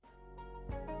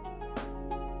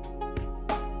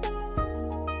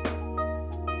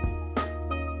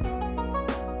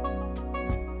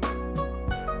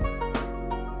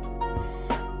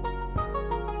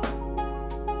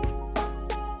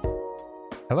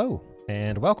Hello,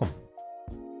 and welcome.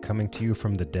 Coming to you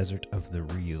from the desert of the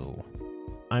real.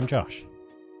 I'm Josh.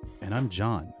 And I'm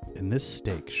John, and this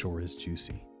steak sure is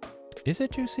juicy. Is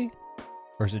it juicy?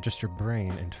 Or is it just your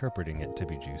brain interpreting it to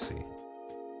be juicy?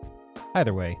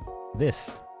 Either way, this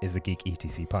is the Geek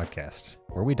ETC podcast,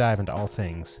 where we dive into all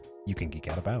things you can geek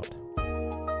out about.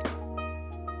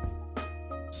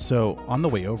 So, on the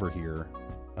way over here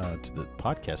to the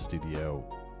podcast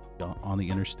studio on the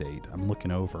interstate, I'm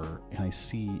looking over and I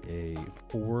see a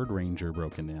Ford Ranger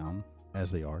broken down,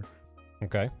 as they are.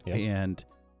 Okay, yeah. And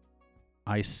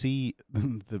I see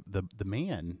the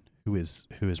man who is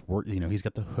he's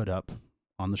got the hood up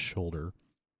on the shoulder,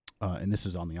 and this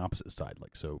is on the opposite side.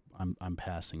 Like, so I'm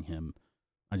passing him.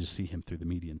 I just see him through the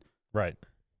median. Right.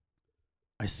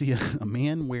 I see a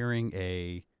man wearing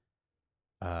a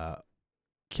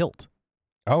kilt.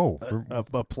 Oh,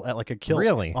 like a kilt.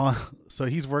 Really? So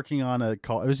he's working on a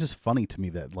call. It was just funny to me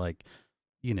that, like,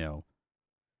 it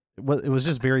was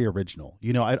just very original.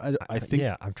 I think.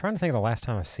 Yeah, I'm trying to think of the last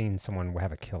time I've seen someone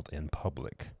have a kilt in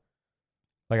public.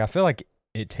 Like, I feel like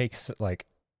it takes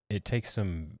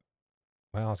some.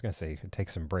 Well, I was gonna say it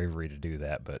takes some bravery to do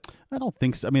that, but I don't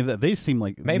think so. I mean, they seem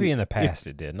like maybe in the past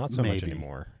it did, not so much maybe.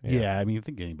 anymore. Yeah, I mean, I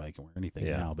think anybody can wear anything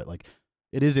Yeah. now, but like,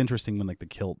 it is interesting when like the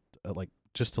kilt, like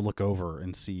just to look over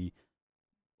and see,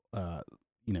 a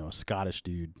Scottish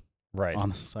dude Right. on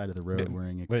the side of the road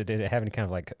wearing it. But did it have any kind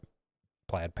of like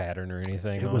plaid pattern or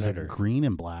anything? It on was it, a or? green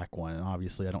and black one, and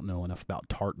obviously I don't know enough about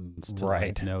tartans to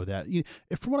Right. know that.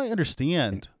 From what I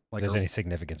understand, like, There's any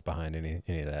significance behind any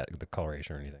of that, the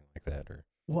coloration or anything like that, or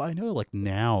well, I know like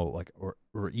now, like or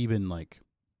even like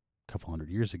a couple hundred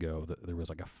years ago, that there was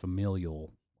like a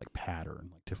familial like pattern.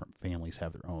 Like different families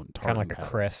have their own kind tartan of like a pattern.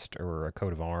 crest or a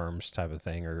coat of arms type of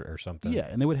thing, or something. Yeah,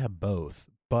 and they would have both.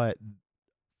 But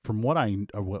from what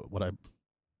when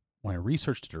I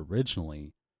researched it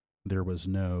originally, there was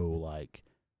no like,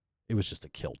 it was just a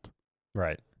kilt.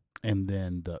 Right. And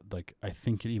then I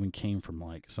think it even came from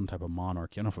like some type of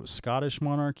monarchy. I don't know if it was Scottish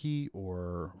monarchy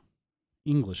or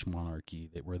English monarchy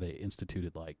where they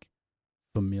instituted like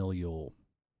familial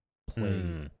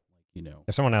play.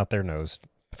 If someone out there knows,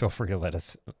 feel free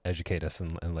to educate us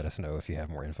and let us know if you have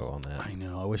more info on that. I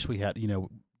know. I wish we had.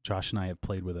 Josh and I have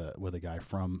played with a guy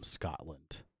from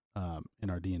Scotland in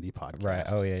our D&D podcast. Right.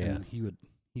 Oh yeah, yeah. And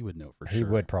he would know for sure. He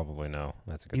would probably know.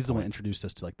 That's a good He's the one point. who introduced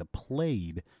us to like the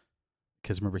plaid,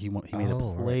 because remember he made a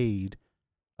Oh, right. plaid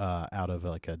out of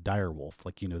like a dire wolf,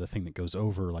 like the thing that goes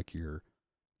over like your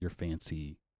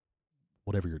fancy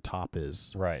whatever your top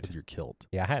is, Right. with your kilt.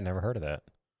 Yeah, I had never heard of that.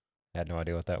 I had no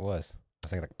idea what that was. I was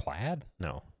thinking like plaid.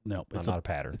 No, No, it's not a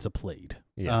pattern. it's a plaid.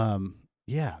 Yeah.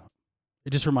 Yeah. It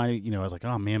just reminded me, I was like,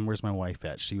 oh man, where's my wife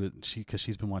at? Because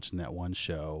she's been watching that one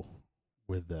show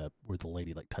where the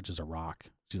lady like touches a rock.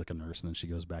 She's like a nurse, and then she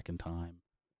goes back in time.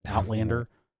 Outlander.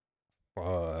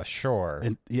 Sure.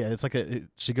 And yeah, it's like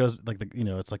she goes like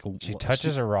it's like She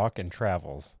touches a rock and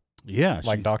travels. Yeah,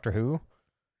 Like Doctor Who?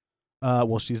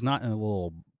 well, she's not in a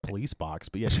little police box,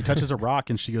 but yeah, she touches a rock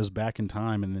and she goes back in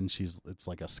time, and then it's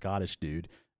like a Scottish dude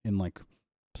in like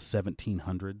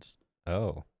 1700s.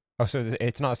 Oh, so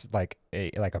it's not like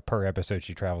a per episode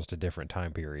she travels to different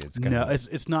time periods. No,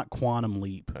 it's not Quantum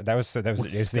Leap. It's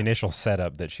the initial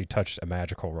setup that she touched a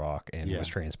magical rock and Yeah. was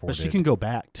But transported. she can go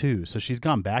back too, so she's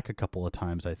gone back a couple of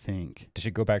times, I think. Did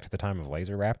she go back to the time of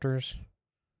laser raptors?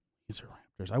 These are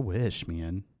raptors. I wish,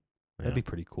 man. That'd be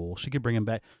pretty cool. She could bring him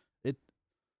back.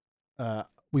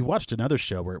 We watched another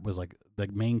show where it was like the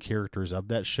main characters of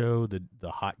that show, the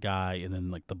hot guy and then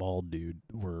like the bald dude,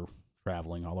 were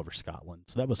traveling all over Scotland.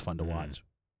 So that was fun to watch.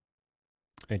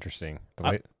 Interesting.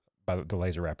 The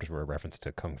laser raptors were a reference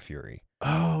to Kung Fury.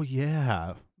 Oh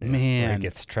yeah, Where man, he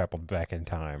gets traveled back in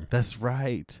time. that's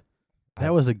right.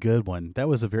 That was a good one. That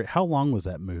was how long was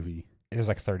that movie? It was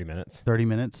like 30 minutes. 30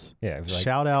 minutes. Yeah, it was like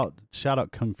Shout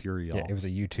out Kung Fury, y'all. yeah, it was a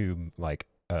YouTube like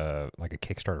a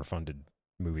Kickstarter funded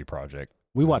movie project.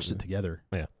 We watched it together.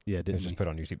 Yeah. Yeah, It was didn't just we? put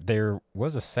on YouTube. There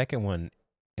was a second one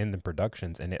in the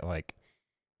productions, and it like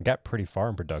got pretty far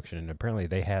in production. And apparently,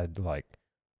 they had like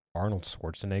Arnold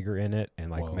Schwarzenegger in it,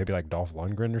 and like Whoa. maybe like Dolph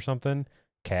Lundgren or something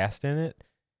cast in it.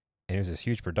 And it was this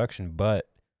huge production, but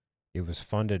it was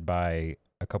funded by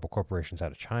a couple corporations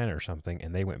out of China or something,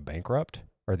 and they went bankrupt,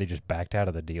 or they just backed out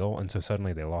of the deal, and so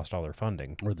suddenly they lost all their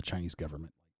funding. Or the Chinese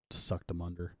government sucked them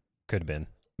under. Could have been,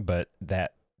 but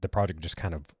the project just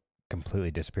kind of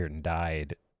completely disappeared and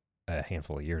died a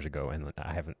handful of years ago, and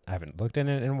I haven't looked in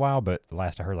it in a while, but the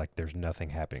last I heard, like, there's nothing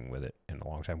happening with it in a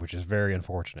long time, which is very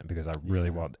unfortunate because I really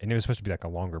Yeah. want, and it was supposed to be like a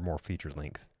longer, more feature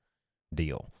length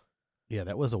deal. Yeah,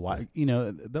 that was a while. You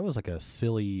know, that was like a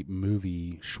silly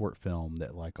movie short film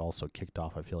that like also kicked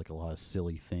off. I feel like a lot of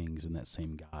silly things in that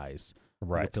same guise. Like,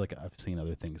 I Right. feel like I've seen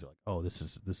other things that are like, oh, this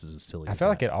is as silly. I as feel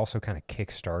like that. it also kind of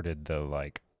kick-started the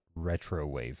like retro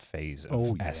wave phase of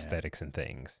Oh, yeah. aesthetics and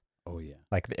things. Oh yeah,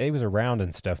 Like it was around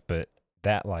and stuff, but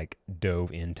that like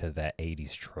dove into that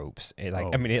 80s tropes. It like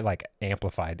Oh, I mean it like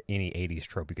amplified any 80s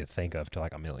trope you could think of to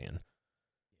like a million.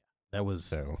 that was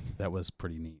So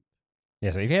pretty neat.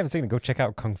 yeah, so if you haven't seen it, go check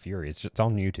out Kung Fury. It's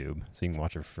on YouTube, so you can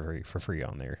watch it for free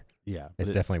on there. Yeah, It's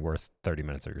but definitely worth 30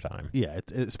 minutes of your time. yeah,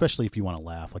 especially if you want to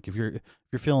laugh. Like if you're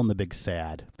feeling the big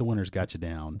sad, if the winter's got you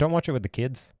down. Don't watch it with the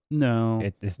kids. No,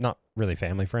 It's not really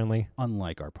family friendly.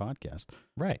 unlike our podcast,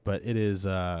 Right. but it is.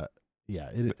 Yeah,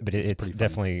 But it's it's pretty funny.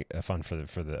 definitely fun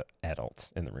for the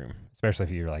adults in the room, especially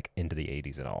if you're like into the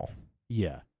 80s at all.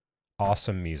 Yeah,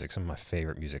 Awesome music, some of my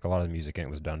favorite music. A lot of the music in it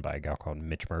was done by a guy called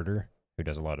Mitch Murder, who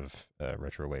does a lot of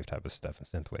retro wave type of stuff and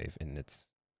synthwave, and it's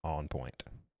on point.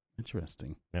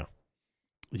 interesting. Yeah.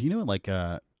 You know, like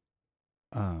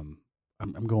I'm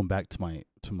going back to my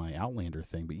Outlander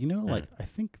thing, but you know, like I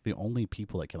think the only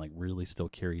people that can like really still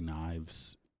carry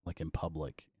knives like in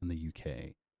public in the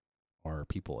UK are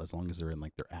people as long as they're in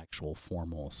like their actual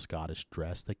formal Scottish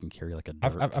dress, they can carry like a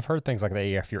dirk. I've heard things like that.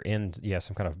 Yeah, if you're in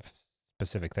some kind of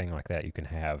specific thing like that,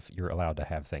 you're allowed to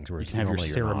have things where you can have your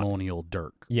normally you're not. ceremonial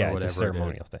dirk, Yeah, or it's whatever a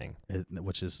ceremonial thing.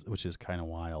 which is kind of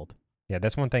wild. Yeah,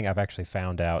 that's one thing I've actually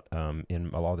found out in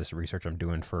a lot of this research I'm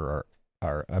doing for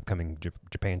our upcoming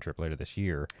Japan trip later this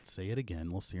year. Say it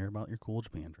again. Let's hear about your cool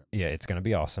Japan trip. Yeah, it's going to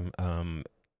be awesome.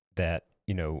 That,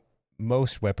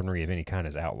 most weaponry of any kind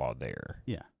is outlawed there.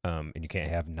 Yeah. And you can't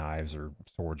have knives or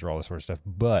swords or all this sort of stuff,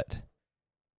 but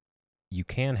you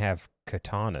can have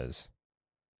katanas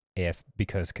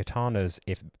because katanas,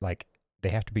 if like they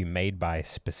have to be made by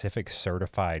specific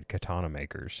certified katana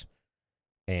makers.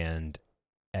 And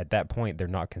at that point, they're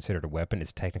not considered a weapon.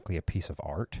 It's technically a piece of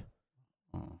art.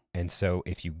 Oh. And so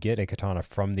if you get a katana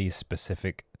from these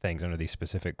specific things under these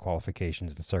specific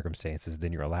qualifications and circumstances,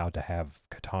 then you're allowed to have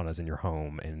katanas in your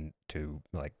home and to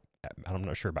like, I'm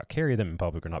not sure about carry them in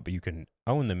public or not, but you can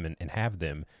own them and have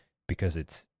them because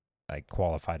it's like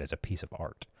qualified as a piece of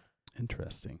art.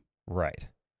 Interesting. Right.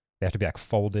 They have to be like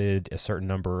folded a certain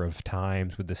number of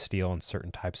times with the steel and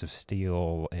certain types of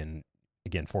steel. And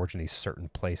again, forged in these certain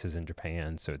places in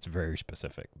Japan. So it's very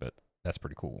specific, but that's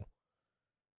pretty cool.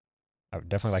 I would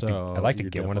definitely I'd like to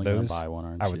get one of those. Buy one,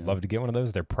 aren't I would you? love to get one of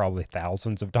those. They're probably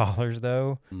thousands of dollars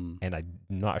though, Mm. and I'm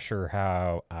not sure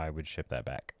how I would ship that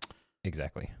back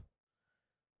exactly.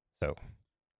 So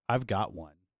I've got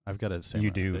one. I've got a samurai.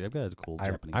 You do. I've got a cool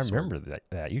I Japanese remember sword.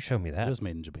 that you showed me It that was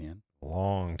made in Japan. a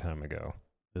long time ago.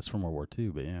 It's from World War II,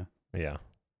 but yeah. Yeah,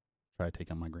 Try to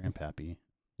take on my grandpappy.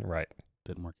 right.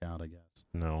 Didn't work out, I guess.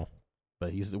 No,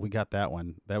 But we got that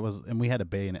one. That was, and we had a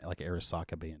bayonet, like an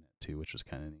Arasaka bayonet too, which was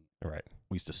kind of neat. right.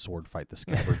 We used to sword fight the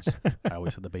scabbards. I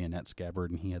always had the bayonet scabbard,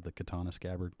 and he had the katana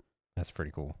scabbard. That's pretty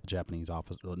cool. The Japanese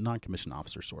officer, non-commissioned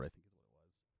officer sword, I think is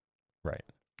what it was.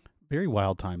 Right. Very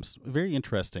wild times. Very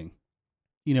interesting.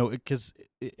 You know, because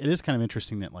it is kind of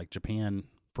interesting that like Japan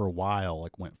for a while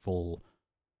like went full.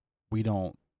 We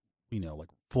don't, like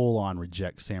full on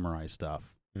reject samurai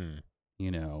stuff. Mm.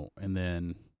 And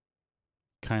then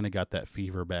kind of got that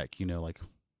fever back.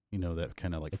 That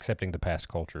kind of like Accepting the past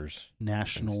cultures.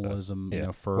 nationalism.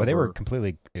 Yeah. Fervor. Well, they were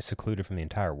completely secluded from the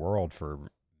entire world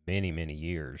for many, many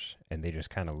years, and they just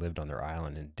kind of lived on their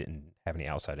island and didn't have any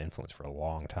outside influence for a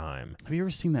long time. Have you ever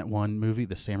seen that one movie,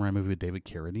 the samurai movie with David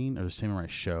Carradine, or the samurai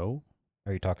show?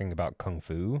 Are you talking about Kung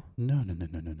Fu? No,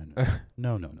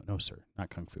 no, sir, not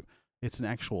Kung Fu. It's an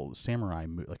actual samurai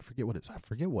movie. Like I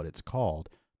forget what it's called,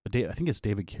 but I think it's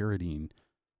David Carradine,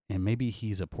 and maybe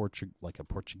he's a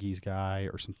Portuguese guy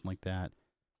or something like that.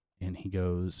 And he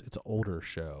goes, it's an older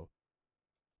show.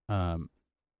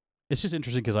 It's just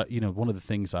interesting because one of the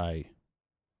things maybe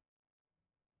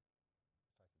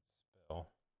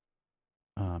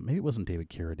it wasn't David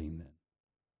Carradine then.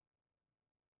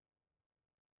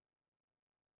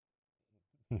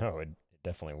 No, it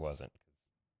definitely wasn't.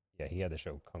 Yeah, he had the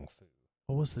show Kung Fu.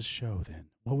 What was the show then?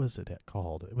 What was it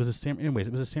called? It was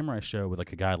a samurai show with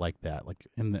like a guy like that, like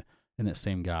in that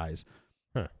same guise.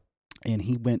 Huh. And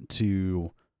he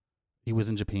was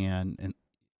in Japan, and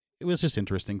it was just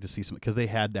interesting to see some, because they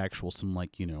had some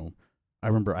like, I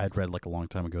remember I had read like a long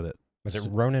time ago that Was it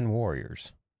Ronin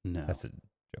Warriors? no, That's a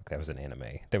joke. That was an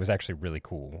anime. That was actually really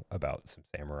cool about some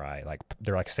samurai. Like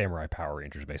they're like samurai Power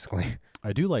Rangers, basically.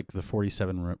 I do like the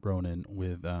 47 Ronin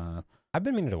with I've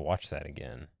been meaning to watch that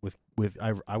again.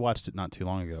 I watched it not too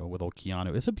long ago with old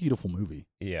Keanu. It's a beautiful movie.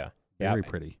 Yeah. Very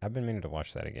pretty. I've been meaning to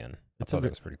watch that again. I It's thought it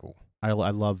was pretty cool.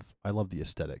 I love the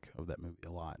aesthetic of that movie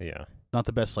a lot. Yeah. Not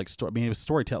the best like story. I mean, it was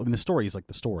storytelling. I mean, the story is like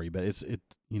the story, but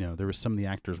there was some of the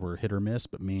actors were hit or miss.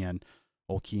 But man,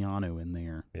 old Keanu in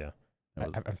there. Yeah.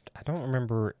 That was- I don't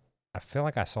remember. I feel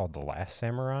like I saw The Last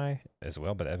Samurai as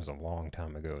well, but that was a long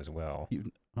time ago as well.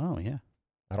 oh yeah.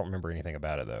 I don't remember anything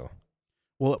about it though.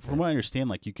 Well, from what I understand,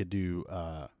 like you could do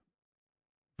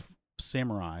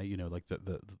samurai. Like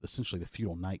the essentially the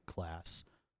feudal knight class.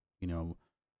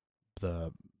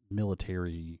 The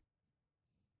military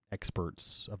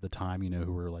experts of the time.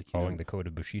 Who were like Following the code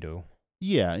of Bushido.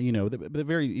 Yeah,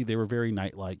 they were very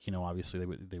knight-like. Obviously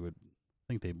they would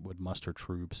I think they would muster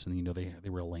troops, and they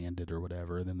were landed or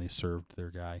whatever, and then they served their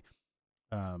guy.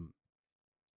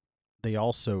 They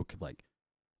also could like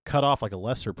cut off like a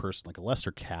lesser person, like a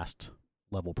lesser caste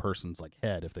level person's like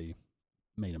head if they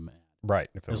made him mad. Right.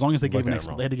 As long as they gave they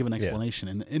had to give an explanation,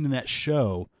 and in that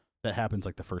show that happens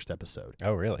like the first episode.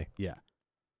 Oh, really? Yeah.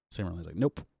 Samurai's like,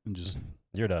 nope, and just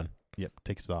You're done. yep,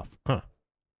 takes it off.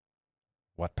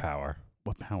 What power?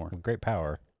 What power? With great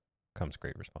power comes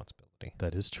great responsibility.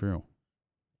 That is true.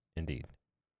 Indeed.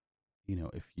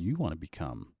 If you want to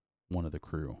become one of the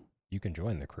crew, You can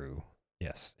join the crew,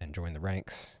 yes, and join the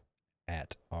ranks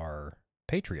at our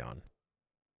Patreon.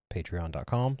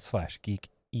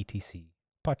 Patreon.com/geeketc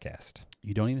podcast.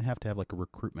 you don't even have to have like a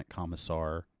recruitment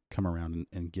commissar come around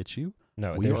and get you.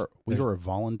 No, we are a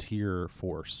volunteer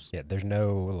force. Yeah, there's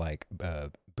no like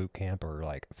boot camp or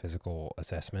like physical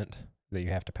assessment that you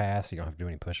have to pass. You don't have to do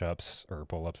any push-ups or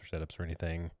pull-ups or sit-ups or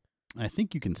anything. I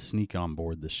think you can sneak on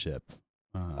board the ship.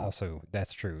 Also,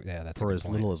 that's true. Yeah, that's for as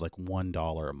little as like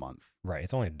 $1 a month. Right,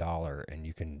 it's only $1, and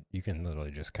you can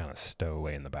literally just kind of stow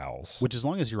away in the bowels. Which, as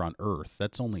long as you're on Earth,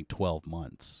 that's only 12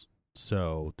 months.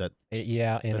 So that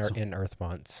in Earth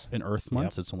months. In Earth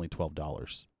months, it's only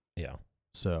 $12. Yeah.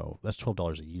 So that's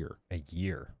 $12 a year. A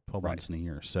year. 12 months in a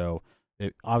year. So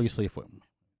obviously,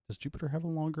 does Jupiter have a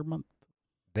longer month?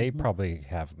 They probably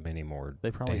have many more. They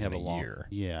probably days have in a year.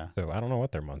 Yeah. So I don't know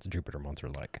what their Jupiter months are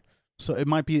like. So it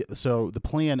might be. So the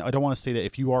plan. I don't want to say that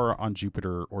if you are on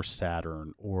Jupiter or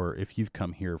Saturn, or if you've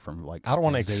come here from like I don't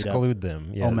want to exclude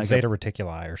them. Yeah, Omega, Zeta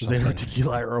Reticuli or something. Zeta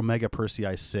Reticuli or Omega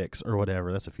Persei 6 or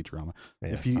whatever. That's a Futurama. Yeah.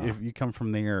 If you come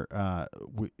from there,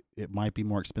 it might be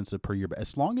more expensive per year. But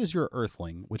as long as you're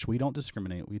Earthling, which we don't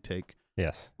discriminate, we take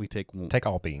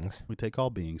all beings. We take all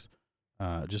beings.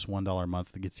 Just $1 a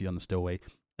month that gets you on the stowaway.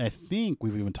 I think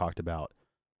we've even talked about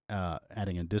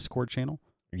adding a Discord channel.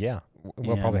 Yeah,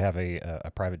 we'll probably have a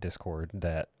private Discord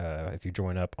that if you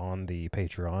join up on the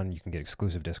Patreon, you can get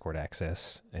exclusive Discord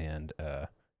access, and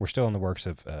we're still in the works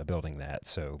of building that,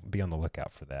 so be on the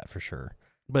lookout for that for sure.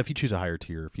 But if you choose a higher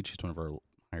tier, if you choose one of our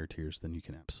higher tiers, then you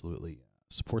can absolutely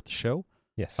support the show.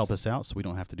 Yes. Help us out so we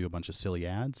don't have to do a bunch of silly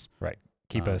ads. Right.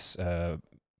 Keep us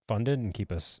funded and keep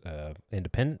us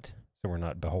independent, so we're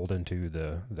not beholden to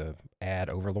the ad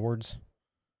overlords.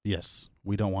 Yes,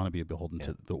 we don't want to be beholden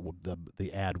to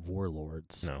the ad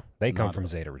warlords. No, they come from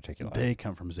Zeta Reticuli. They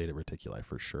come from Zeta Reticuli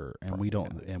for sure, and we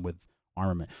don't. And with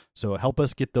armament, so help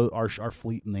us get our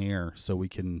fleet in the air so we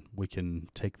can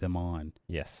take them on.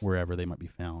 Yes, wherever they might be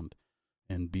found,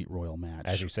 and beat Royal Match.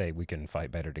 As you say, we can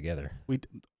fight better together.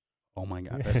 Oh my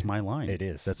God, that's my line. It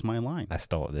is. That's my line. I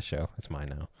stole it this show. It's mine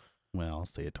now. Well, I'll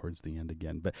say it towards the end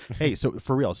again. But hey, so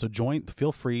for real, so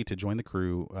feel free to join the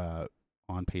crew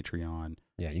on Patreon.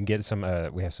 Yeah, you can get some.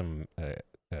 We have some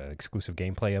exclusive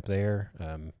gameplay up there.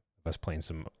 Us playing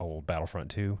some old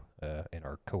Battlefront 2 in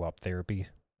our co-op therapy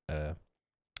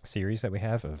series that we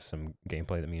have of some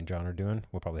gameplay that me and John are doing.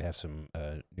 We'll probably have some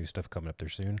new stuff coming up there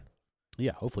soon.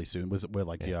 Yeah, hopefully soon.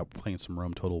 We're playing some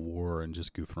Rome Total War and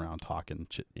just goofing around, talking,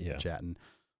 chatting.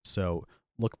 So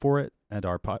look for it at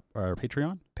our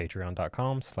Patreon.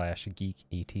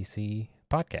 Patreon.com/geeketc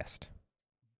podcast.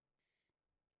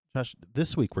 Josh,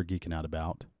 this week we're geeking out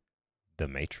about The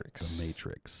Matrix. The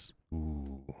Matrix.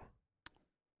 Ooh.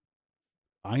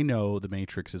 I know The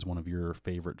Matrix is one of your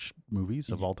favorite movies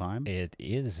of all time. It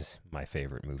is my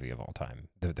favorite movie of all time.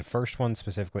 The first one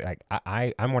specifically.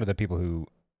 I'm one of the people who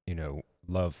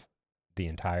love the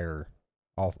entire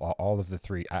all of the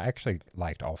three. I actually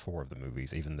liked all four of the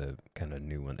movies, even the kind of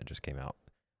new one that just came out.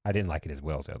 I didn't like it as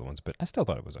well as the other ones, but I still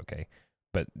thought it was okay.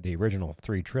 But the original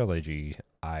three trilogy,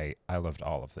 I loved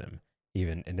all of them.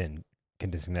 And then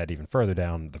condensing that even further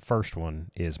down, the first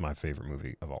one is my favorite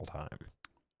movie of all time.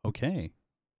 Okay.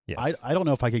 Yes. I don't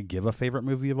know if I could give a favorite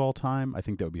movie of all time. I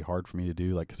think that would be hard for me to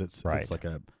do, because it's like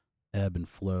a ebb and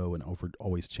flow and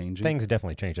always changing. Things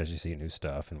definitely change as you see new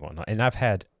stuff and whatnot. And I've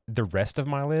had the rest of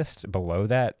my list below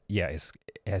that, it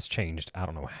has changed. I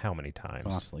don't know how many times.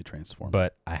 Constantly transforming.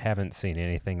 But I haven't seen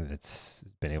anything that's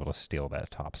been able to steal that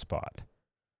top spot.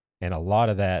 And a lot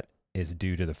of that is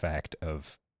due to the fact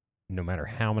of no matter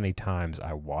how many times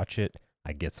I watch it,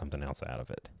 I get something else out of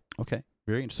it. Okay,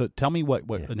 very interesting. So tell me what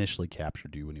Yeah. initially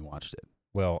captured you when you watched it.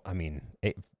 Well, I mean,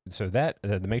 so that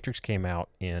The Matrix came out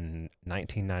in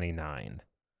 1999.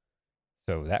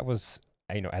 So that was,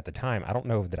 at the time, I don't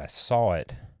know that I saw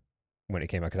it when it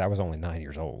came out because I was only 9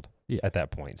 years old Yeah. at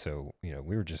that point. So, we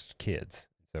were just kids.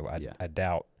 So Yeah. I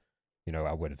doubt,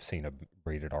 I would have seen a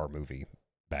rated R movie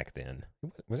back then.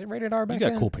 Was it rated R You back got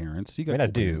then? cool parents. You got I mean, I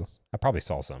cool do. parents. I probably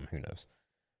saw some. Who knows?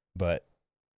 But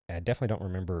I definitely don't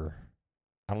remember.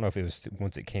 I don't know if it was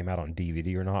once it came out on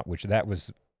DVD or not.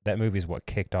 That movie is what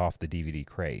kicked off the DVD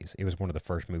craze. It was one of the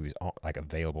first movies like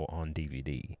available on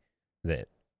DVD that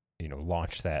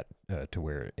launched that to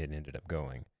where it ended up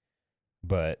going.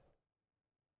 But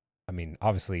I mean,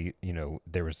 obviously,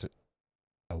 there was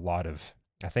a lot of,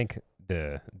 I think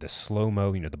the slow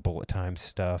mo, the bullet time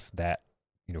stuff that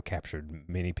captured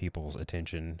many people's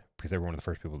attention because they were one of the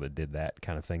first people that did that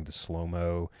kind of thing. The slow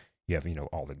mo, you have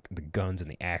all the guns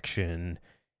and the action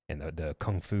and the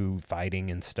kung fu fighting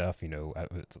and stuff. I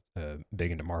was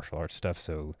big into martial arts stuff,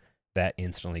 so that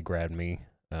instantly grabbed me.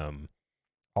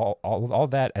 All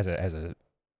that as a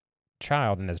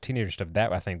child and as a teenager stuff,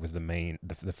 that I think was the main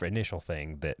the initial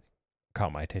thing that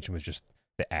caught my attention was just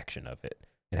the action of it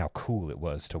and how cool it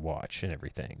was to watch and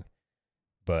everything.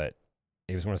 But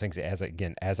it was one of the things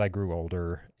that as I grew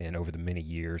older and over the many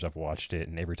years I've watched it,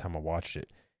 and every time I watched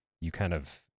it, you kind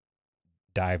of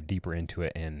dive deeper into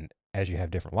it, and as you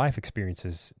have different life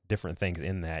experiences, different things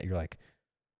in that, you're like,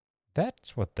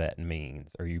 that's what that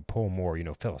means, or you pull more,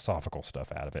 philosophical stuff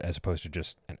out of it as opposed to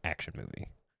just an action movie.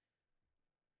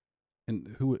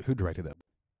 And who directed that?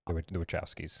 The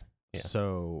Wachowskis. Yeah.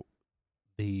 So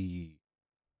I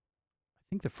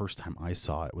think the first time I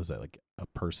saw it was at like a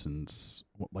person's,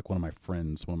 like one of my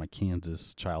friends, one of my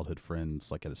Kansas childhood friends,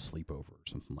 like at a sleepover or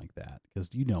something like that.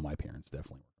 Because my parents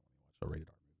definitely watched a rated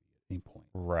R movie at any point.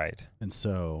 Right. And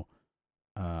so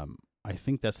I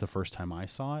think that's the first time I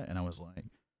saw it, and I was like,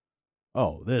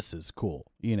 oh, this is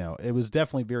cool. It was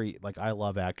definitely very, like, I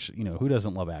love action. Who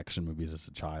doesn't love action movies as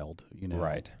a child,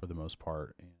 Right. for the most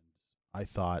part. And I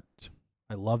thought,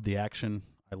 I love the action.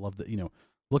 I love the,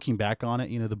 looking back on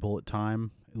it, the bullet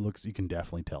time, you can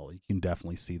definitely tell. You can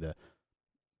definitely see the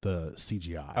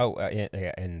CGI. Oh,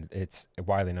 yeah, and it's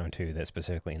widely known too that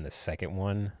specifically in the second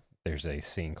one, there's a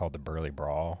scene called the Burley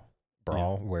Brawl,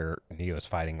 where Neo is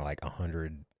fighting like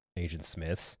 100 Agent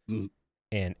Smiths,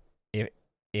 and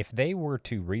if they were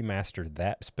to remaster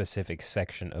that specific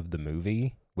section of the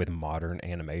movie with modern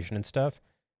animation and stuff,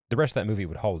 the rest of that movie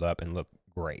would hold up and look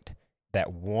great.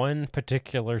 That one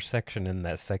particular section in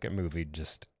that second movie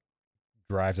just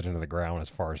drives it into the ground as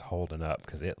far as holding up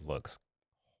because it looks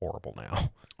horrible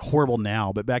now. Horrible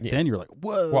now, but back then you're like,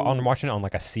 whoa. Well, I'm watching it on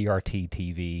like a CRT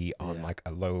TV on like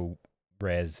a low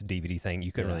res DVD thing,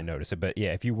 you couldn't really notice it. But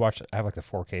yeah, if you watch, I have like the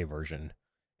 4K version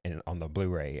and on the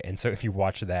Blu-ray, and so if you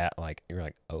watch that, like you're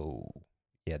like, oh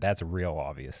yeah, that's real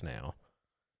obvious now.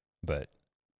 But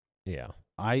yeah,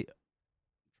 I'm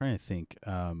trying to think.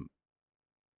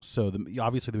 So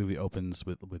obviously the movie opens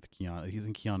with Keanu. He's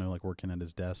in Keanu like working at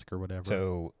his desk or whatever.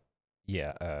 So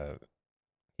yeah,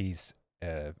 he's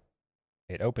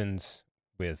it opens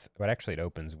with, but actually it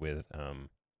opens with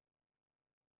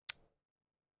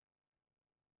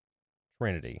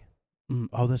Trinity.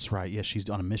 Oh, that's right. Yeah, she's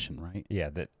on a mission, right?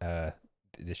 Yeah, that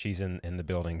she's in the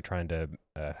building trying to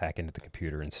hack into the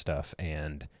computer and stuff,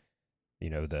 and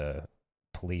the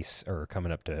police are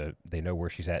coming up to, they know where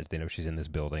she's at, they know she's in this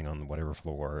building on whatever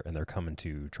floor, and they're coming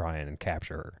to try and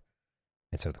capture her.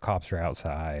 And so the cops are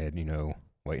outside,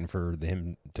 waiting for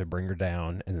him to bring her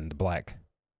down, and then the black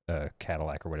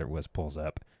Cadillac or whatever it was pulls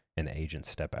up, and the agents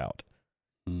step out.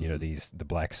 The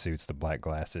black suits, the black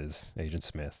glasses, Agent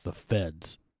Smith. The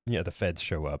feds. Yeah, the feds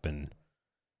show up, and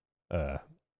the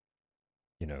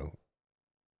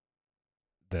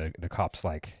cops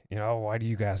like, why do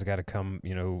you guys got to come,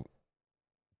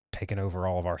 taking over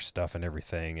all of our stuff and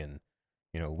everything, and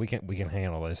we can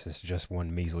handle this. It's just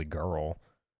one measly girl.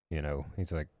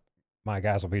 He's like, my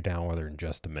guys will be down with her in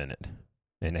just a minute.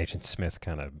 And Agent Smith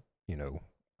kind of,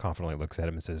 confidently looks at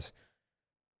him and says,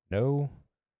 no,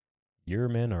 your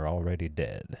men are already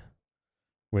dead.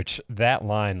 Which, that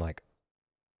line, like,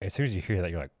 as soon as you hear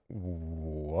that, you're like,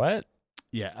 what?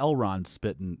 Yeah, L. Ron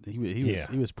spitting. He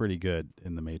was pretty good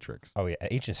in The Matrix. Oh yeah,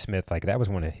 Agent Smith, like that was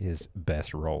one of his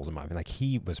best roles in my opinion. Like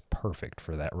he was perfect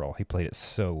for that role. He played it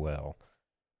so well.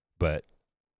 But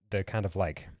the kind of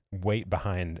like weight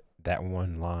behind that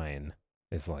one line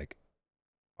is like,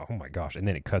 oh my gosh. And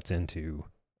then it cuts into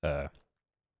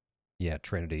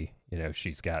Trinity.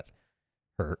 She's got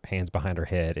her hands behind her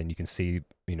head, and you can see,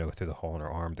 through the hole in her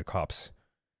arm, the cops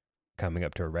coming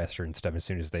up to arrest her and stuff. As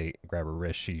soon as they grab her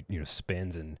wrist, she,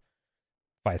 spins and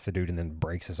fights the dude and then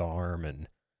breaks his arm and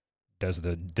does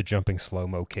the jumping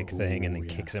slow-mo kick thing and then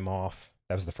kicks him off.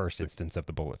 That was the first instance of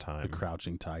the bullet time. The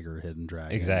crouching tiger, hidden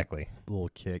dragon. Exactly. Little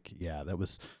kick. Yeah, that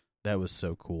was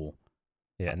so cool.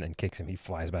 Yeah, and then kicks him. He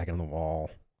flies back on the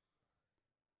wall.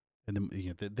 And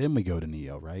then then we go to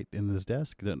Neo, right? In this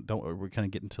desk. Don't we're kind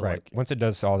of getting to right. Once it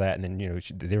does all that, and then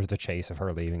there's the chase of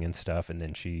her leaving and stuff, and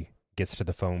then she gets to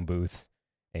the phone booth,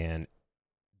 and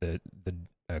the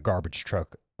garbage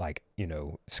truck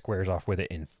squares off with it,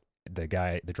 and the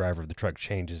driver of the truck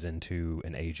changes into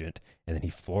an agent, and then he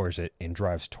floors it and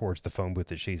drives towards the phone booth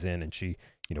that she's in, and she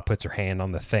puts her hand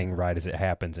on the thing right as it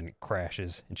happens, and it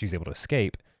crashes, and she's able to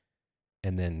escape.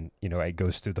 And then it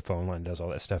goes through the phone line, does all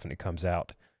that stuff, and it comes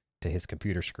out to his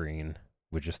computer screen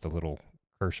with just the little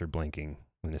cursor blinking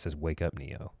when it says "Wake up,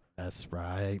 Neo." That's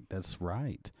right.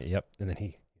 Yep. And then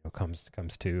he comes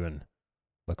to and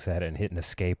looks at it and hitting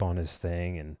escape on his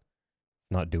thing and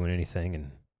not doing anything,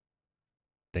 and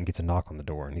then gets a knock on the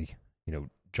door, and he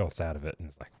jolts out of it and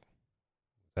is like,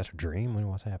 "That's a dream?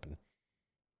 What's happened?"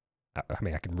 I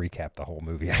mean, I can recap the whole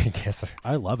movie, I guess.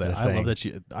 I love it. I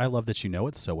love that you know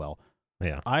it so well.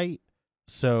 Yeah.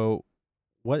 So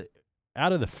what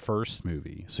out of the first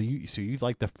movie? So you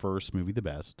like the first movie the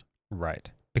best, right?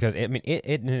 Because I mean, it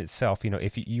in itself,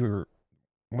 if you're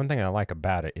one thing I like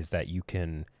about it is that you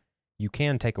can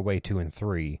take away 2 and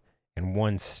 3, and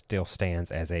 1 still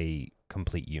stands as a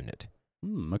complete unit.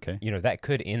 Okay. That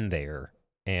could end there,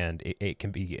 and it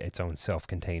can be its own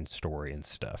self-contained story and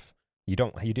stuff. You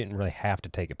didn't really have to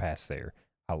take it past there.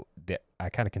 I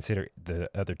kind of consider the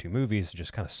other 2 movies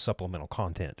just kind of supplemental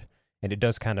content, and it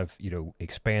does kind of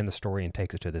expand the story and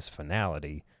takes it to this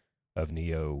finality of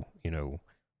Neo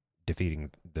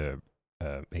defeating the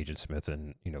Agent Smith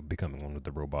and becoming one of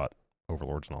the robot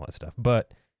overlords and all that stuff.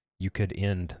 But you could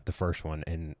end the first one,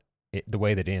 and the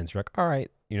way that it ends, you're like, all right,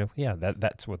 yeah,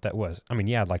 that's what that was. I mean,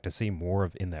 yeah, I'd like to see more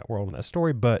of in that world and that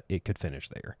story, but it could finish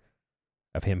there,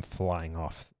 of him flying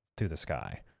off through the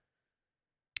sky.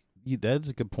 That's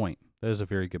a good point. That is a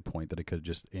very good point, that it could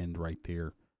just end right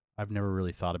there. I've never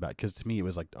really thought about it, because to me it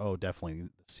was like, oh, definitely the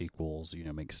sequels,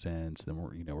 make sense. Then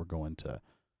we're going to,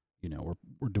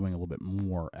 we're doing a little bit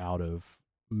more out of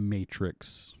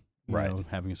Matrix, right?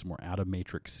 Having some more out of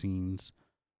Matrix scenes,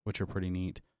 which are pretty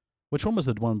neat. Which one was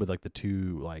the one with like the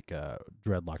 2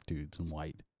 dreadlock dudes in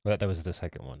white? Well, that was the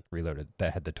second one, Reloaded.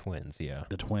 That had the twins, yeah.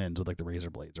 The twins with like the razor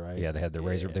blades, right? Yeah, they had the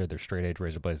razor. They're straight edge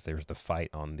razor blades. There was the fight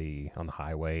on the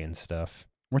highway and stuff.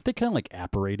 Weren't they kind of like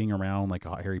apparating around like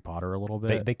Harry Potter a little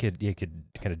bit? They could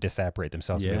kind of disapparate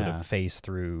themselves and be able to phase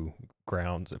through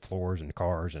grounds, floors, and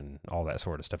cars and all that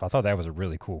sort of stuff. I thought that was a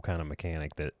really cool kind of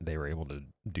mechanic that they were able to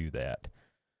do that.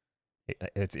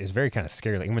 It's very kind of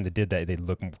scary. Like when they did that, they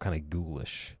looked kind of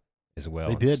ghoulish as well.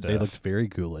 They did. They looked very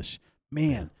ghoulish.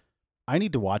 Man, I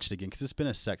need to watch it again, because it's been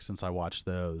a sec since I watched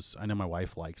those. I know my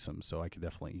wife likes them, so I could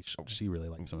definitely. She really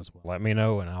likes them as well. Let me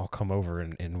know, and I'll come over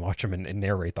and watch them and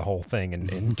narrate the whole thing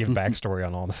and give backstory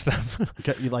on all the stuff.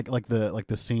 You like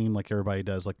the scene like everybody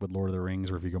does, like with Lord of the Rings,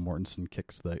 where Viggo Mortensen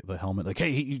kicks the helmet. Like,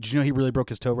 hey, did you know he really broke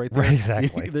his toe right there? Right,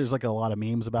 exactly. There's like a lot of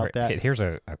memes about that. Here's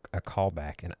a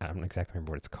callback, and I don't exactly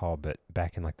remember what it's called, but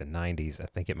back in like the 90s, I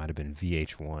think it might have been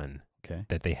VH1. Okay.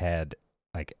 That they had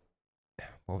like.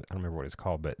 Well, I don't remember what it's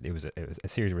called, but it was a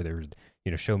series where they would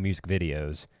show music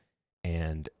videos,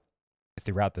 and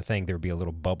throughout the thing there would be a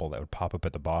little bubble that would pop up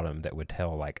at the bottom that would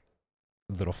tell like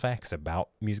little facts about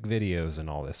music videos and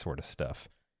all this sort of stuff.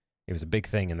 It was a big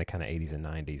thing in the kind of 80s and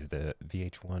 90s. The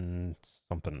VH1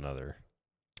 something or another.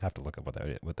 I have to look up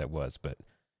what that was, but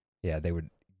yeah, they would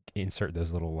insert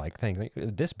those little like things. Like,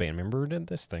 this band member did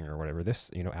this thing or whatever.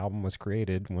 This album was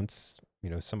created once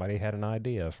somebody had an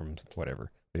idea from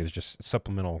whatever. It was just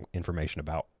supplemental information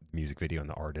about the music video and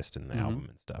the artist and the album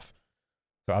and stuff.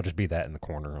 So I'll just be that in the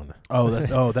corner on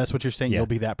the. That's what you're saying. Yeah. You'll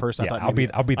be that person. Yeah, I thought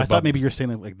I'll be the. I thought maybe you're saying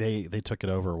that like they took it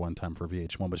over one time for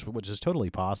VH1, which is totally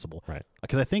possible. Right.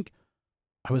 Because I think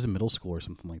I was in middle school or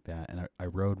something like that, and I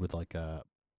rode with I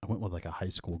went with like a high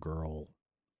school girl.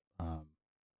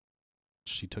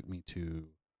 She took me to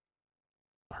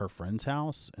her friend's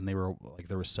house, and they were like,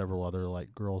 there were several other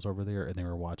like girls over there, and they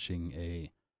were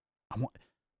watching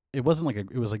it wasn't like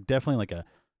it was like definitely like a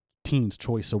Teen's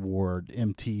Choice Award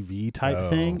MTV type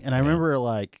thing. And I remember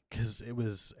like, cause I think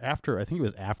it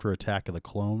was after Attack of the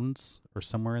Clones or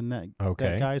somewhere in that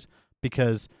guys,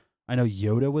 because I know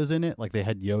Yoda was in it. Like they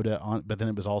had Yoda on, but then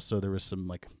it was also there was some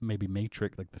like maybe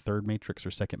Matrix, like the third Matrix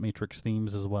or second Matrix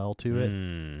themes as well to it.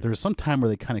 Mm. There was some time where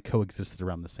they kind of coexisted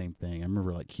around the same thing. I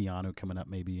remember like Keanu coming up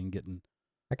maybe and getting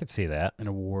I could see that. an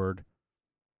award.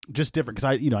 Just different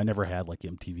because I never had like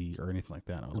MTV or anything like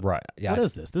that. I was like, Right. Yeah. what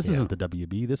is this? This yeah. isn't the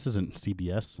WB. This isn't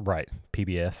CBS. Right.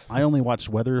 PBS. I only watched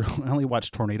weather. I only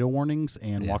watched tornado warnings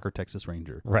and Yeah. Walker Texas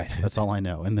Ranger. Right. That's all I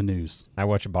know. And the news. I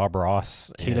watch Bob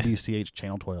Ross. and- KWCH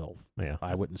Channel 12. Yeah.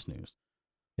 Eyewitness News.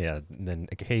 Yeah. And then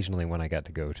occasionally when I got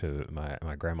to go to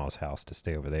my grandma's house to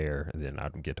stay over there, then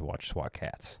I'd get to watch SWAT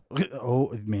Cats.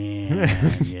 Oh man,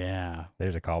 yeah.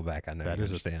 There's a callback. I know That you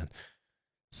is a- understand.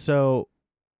 So,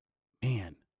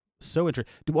 man, so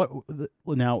interesting.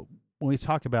 Now when we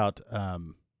talk about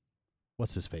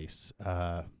what's his face,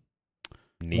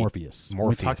 Neat. Morpheus. When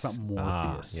we talked about Ah,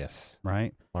 Morpheus, yes.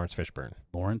 right? Lawrence Fishburne.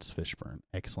 Lawrence Fishburne,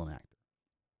 excellent actor.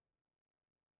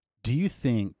 Do you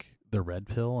think the red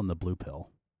pill and the blue pill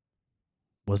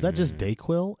was that just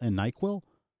Dayquil and Nyquil?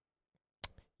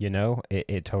 You know,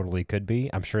 it totally could be.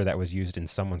 I'm sure that was used in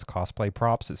someone's cosplay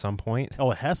props at some point.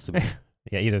 Oh, it has to be.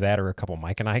 Yeah, either that or a couple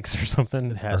Mike and Ikes or something.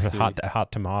 It has or to a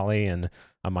hot tamale and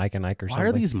a Mike and Ike or Why something.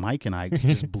 are these Mike and Ikes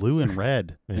just blue and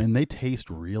red? Yeah. And they taste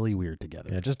really weird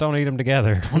together. Yeah, just don't eat them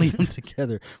together. Don't eat them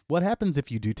together. What happens if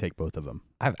you do take both of them?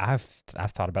 I've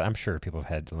thought about it. I'm sure people have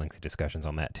had lengthy discussions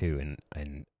on that too,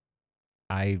 and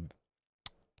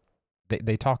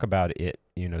they talk about it.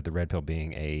 You know, the red pill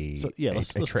being a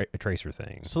a tracer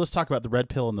thing. So let's talk about the red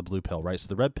pill and the blue pill, right? So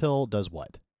the red pill does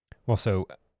what? Well, so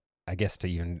I guess to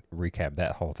even recap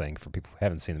that whole thing for people who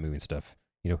haven't seen the movie and stuff,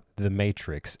 you know, The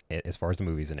Matrix, as far as the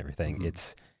movies and everything, Mhm.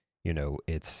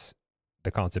 it's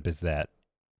the concept is that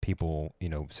people, you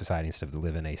know, society and stuff,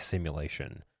 live in a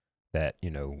simulation that, you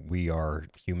know, we are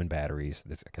human batteries.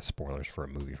 This, I guess, spoilers for a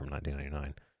movie from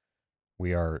 1999.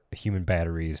 We are human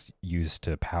batteries used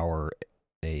to power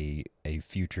a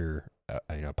future,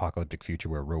 apocalyptic future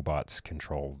where robots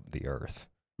control the earth.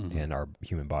 Mhm. And our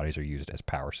human bodies are used as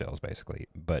power cells, basically.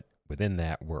 But within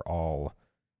that, we're all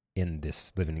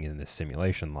living in this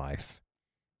simulation life,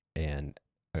 and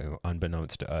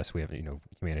unbeknownst to us, we have,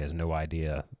 humanity has no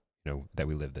idea, that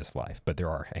we live this life. But there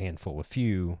are a handful of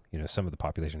few, some of the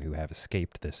population who have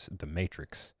escaped the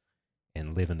Matrix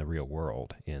and live in the real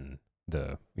world in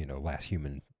the, last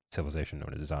human civilization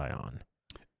known as Zion.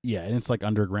 Yeah, and it's like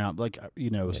underground, like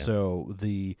so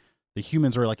the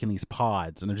humans are like in these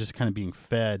pods, and they're just kind of being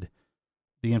fed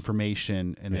the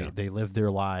information, and they live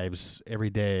their lives every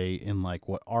day in like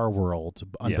what our world,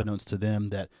 unbeknownst to them,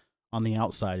 that on the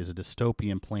outside is a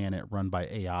dystopian planet run by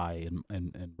AI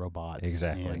and robots,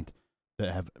 Exactly, and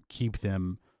that keep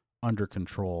them under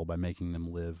control by making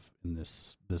them live in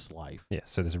this life. Yeah.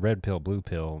 So this red pill, blue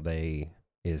pill,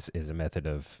 is a method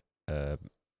of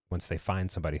once they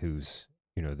find somebody who's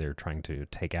they're trying to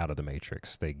take out of the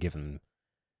Matrix, they give them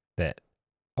that.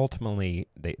 Ultimately,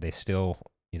 they still,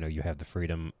 you have the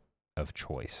freedom of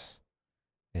choice.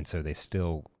 And so they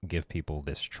still give people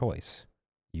this choice.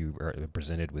 You are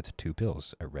presented with two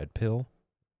pills, a red pill,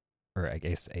 or I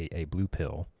guess a blue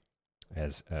pill,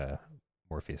 as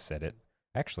Morpheus said it.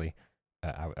 Actually,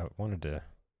 I wanted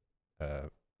to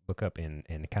look up and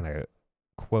kind of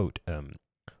quote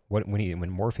when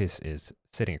Morpheus is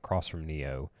sitting across from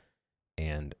Neo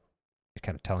and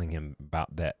kind of telling him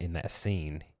about that in that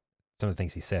scene. Some of the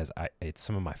things he says, it's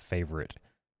some of my favorite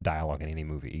dialogue in any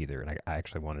movie either. And I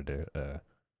actually wanted to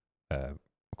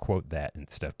quote that and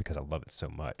stuff because I love it so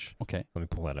much. Okay. Let me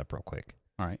pull that up real quick.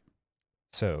 All right.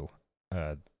 So,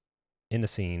 in the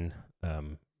scene,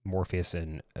 Morpheus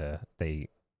and the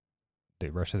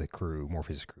rest of the crew,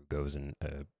 Morpheus' crew, goes and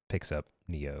picks up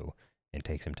Neo and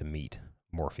takes him to meet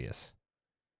Morpheus.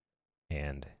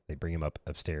 And they bring him up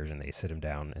upstairs and they sit him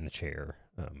down in the chair.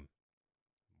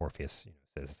 Morpheus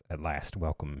says, "At last,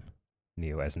 welcome,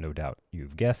 Neo, as no doubt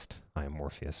you've guessed. I am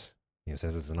Morpheus." Neo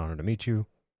says, "It's an honor to meet you."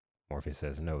 Morpheus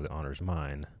says, "No, the honor's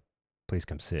mine. Please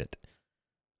come sit.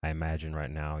 I imagine right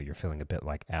now you're feeling a bit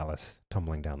like Alice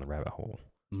tumbling down the rabbit hole."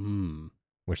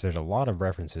 Which there's a lot of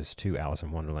references to Alice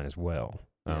in Wonderland as well.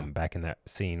 Back in that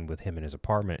scene with him in his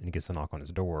apartment and he gets a knock on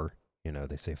his door,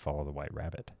 they say, "Follow the white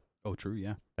rabbit." Oh, true,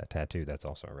 yeah. That tattoo, that's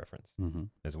also a reference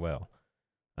as well.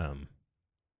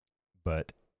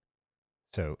 But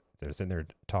so they're sitting there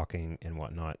talking and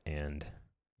whatnot, and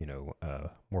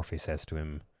Morpheus says to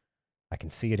him, "I can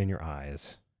see it in your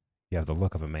eyes. You have the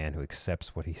look of a man who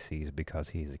accepts what he sees because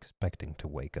he is expecting to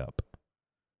wake up.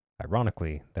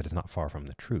 Ironically, that is not far from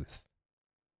the truth."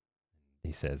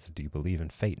 He says, "Do you believe in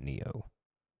fate, Neo?"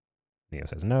 Neo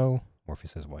says, "No."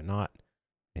 Morpheus says, "Why not?"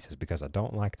 He says, "Because I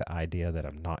don't like the idea that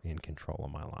I'm not in control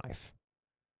of my life."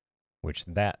 which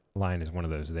that line is one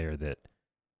of those there that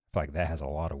I feel like that has a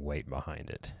lot of weight behind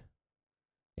it.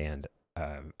 And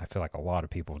I feel like a lot of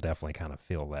people definitely kind of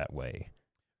feel that way.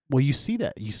 Well, you see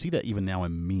that even now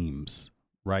in memes,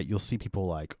 right? You'll see people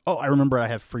like, "Oh, I remember I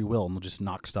have free will," and they'll just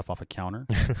knock stuff off a counter.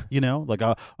 Like,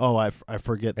 I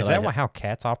forget that. Is that how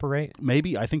cats operate?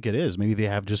 Maybe I think it is. Maybe they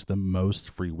have just the most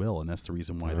free will, and that's the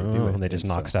reason why they do it. They just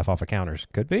knock stuff off of counters.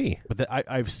 Could be. But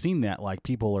I've seen that, like,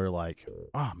 people are like,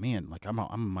 "Oh man, like I'm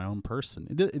my own person."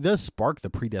 It does spark the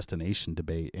predestination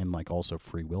debate and like also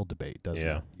free will debate, doesn't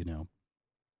it? You know.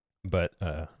 But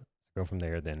go from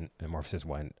there. Then Morpheus says,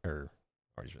 "Why?"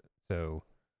 So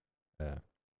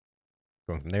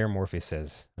going from there, Morpheus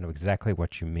says, "I know exactly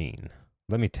what you mean.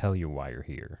 Let me tell you why you're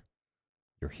here.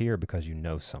 You're here because you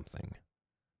know something."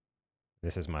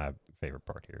 This is my favorite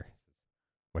part here.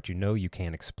 What you know you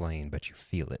can't explain, but you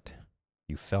feel it.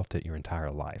 You felt it your entire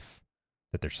life,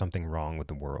 that there's something wrong with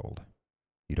the world.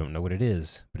 You don't know what it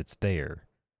is, but it's there,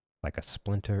 like a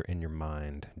splinter in your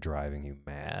mind driving you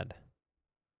mad.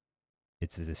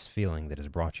 It's this feeling that has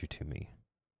brought you to me.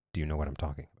 Do you know what I'm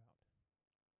talking about?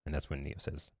 And that's when Neo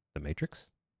says, "The Matrix?"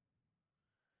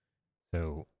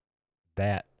 So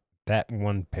that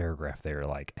one paragraph there,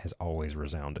 like, has always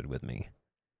resounded with me.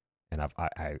 And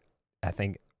I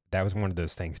think that was one of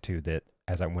those things too that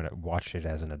as I watched it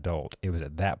as an adult, it was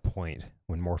at that point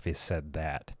when Morpheus said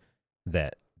that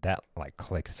like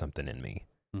clicked something in me.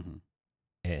 Mm-hmm.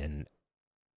 And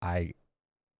I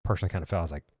personally kind of felt, I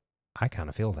was like, I kind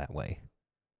of feel that way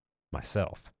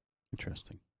myself.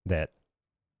 Interesting. That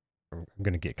I'm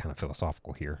going to get kind of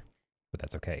philosophical here, but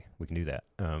that's okay. We can do that.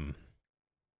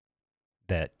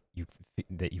 That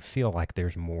you feel like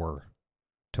there's more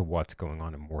to what's going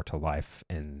on and more to life,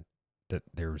 and that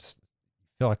you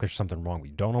feel like there's something wrong.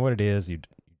 You don't know what it is. You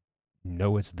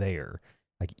know it's there.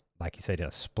 Like you said,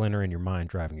 a splinter in your mind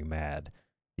driving you mad.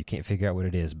 You can't figure out what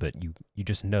it is, but you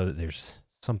just know that there's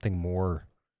something more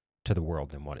to the world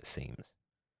than what it seems.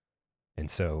 And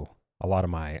so a lot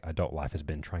of my adult life has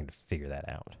been trying to figure that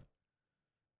out.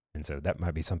 And so that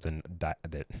might be something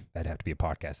that'd have to be a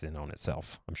podcast in on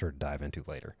itself, I'm sure, to dive into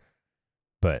later.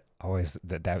 But always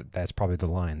that's probably the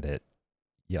line that,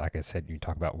 yeah, like I said, you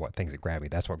talk about what things that grab me.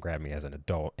 That's what grabbed me as an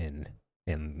adult and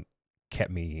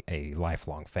kept me a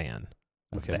lifelong fan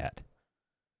of that.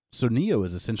 So Neo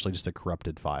is essentially just a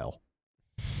corrupted file.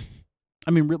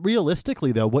 I mean,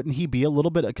 realistically, though, wouldn't he be a little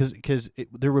bit, because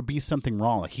there would be something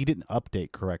wrong? Like, he didn't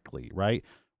update correctly, right?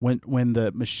 When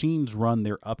the machines run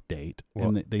their update,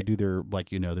 and they do their, like,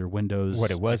 their Windows.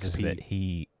 What it was XP. Is that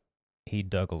he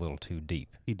dug a little too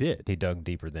deep. He did. He dug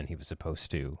deeper than he was supposed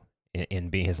to in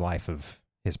being his life of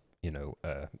his,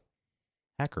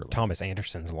 hacker life. Thomas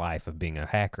Anderson's life of being a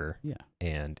hacker. Yeah.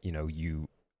 And, you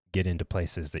get into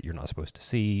places that you're not supposed to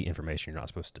see, information you're not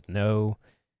supposed to know.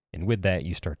 And with that,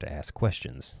 you start to ask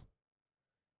questions.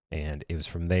 And it was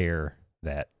from there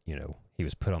that, he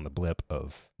was put on the blip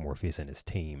of Morpheus and his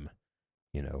team.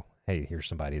 Hey, here's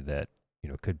somebody that,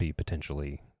 could be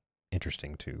potentially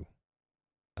interesting to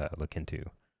look into.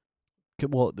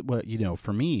 Well,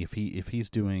 for me, if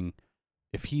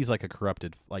he's like a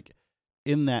corrupted, like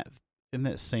in that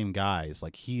same guise,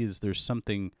 like there's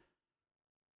something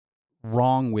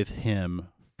wrong with him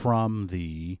from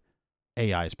the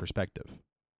AI's perspective,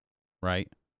 right?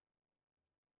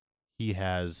 He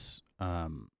has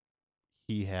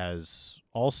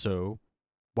also,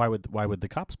 why would the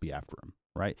cops be after him,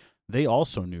 right? They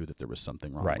also knew that there was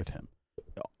something wrong with him.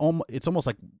 It's almost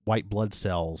like white blood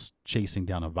cells chasing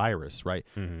down a virus, right?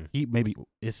 Mm-hmm.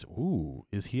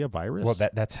 Is he a virus? Well,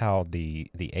 that's how the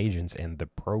agents and the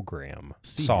program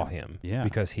saw him. Yeah.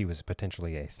 Because he was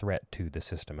potentially a threat to the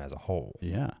system as a whole.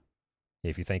 Yeah.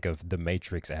 If you think of the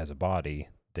Matrix as a body,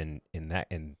 then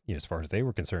as far as they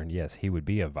were concerned, yes, he would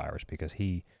be a virus because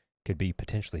he could be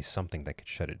potentially something that could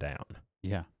shut it down.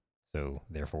 Yeah. So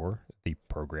therefore, the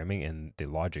programming and the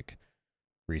logic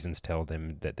reasons tell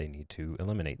them that they need to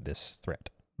eliminate this threat.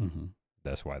 Mm-hmm.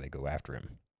 That's why they go after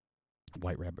him.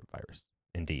 White rabbit virus.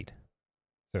 Indeed.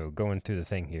 So going through the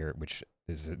thing here, which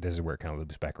this is where it kind of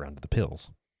loops back around to the pills.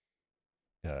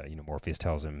 Morpheus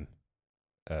tells him,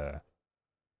 let's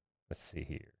see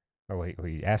here. Oh,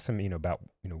 he asks him, about,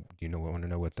 do you want to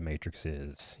know what the Matrix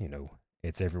is?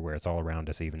 It's everywhere. It's all around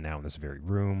us, even now in this very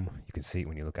room. You can see it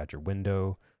when you look out your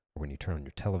window or when you turn on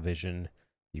your television.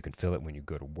 You can feel it when you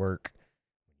go to work,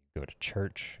 when you go to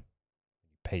church, when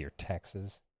you pay your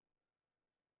taxes.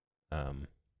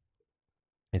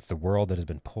 It's the world that has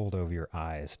been pulled over your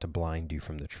eyes to blind you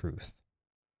from the truth.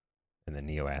 And then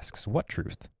Neo asks, what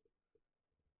truth?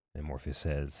 And Morpheus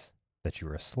says that you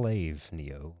are a slave,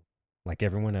 Neo. Like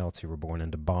everyone else, you were born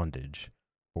into bondage,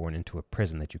 born into a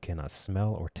prison that you cannot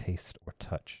smell or taste or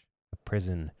touch, a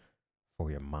prison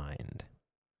for your mind.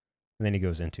 And then he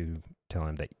goes into telling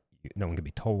him that no one can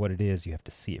be told what it is. You have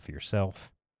to see it for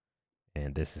yourself.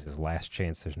 And this is his last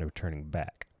chance. There's no turning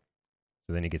back.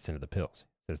 So then he gets into the pills.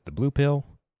 He says, the blue pill,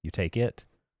 you take it.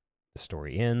 The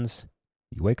story ends.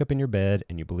 You wake up in your bed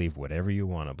and you believe whatever you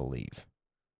want to believe.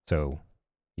 So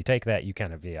you take that, you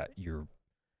kind of, you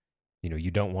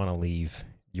don't want to leave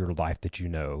your life that you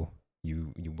know.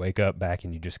 You wake up back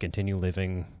and you just continue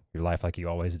living your life like you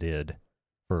always did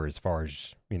for as far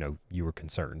as, you were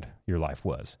concerned. Your life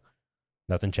was.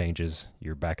 Nothing changes.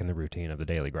 You're back in the routine of the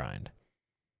daily grind.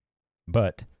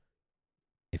 But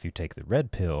if you take the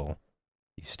red pill,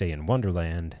 you stay in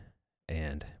Wonderland,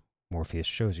 and Morpheus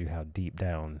shows you how deep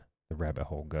down the rabbit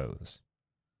hole goes.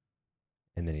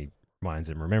 And then he reminds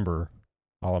him, remember,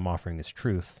 all I'm offering is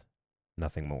truth,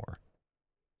 nothing more.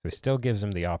 So he still gives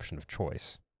him the option of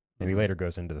choice. And he later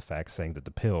goes into the fact saying that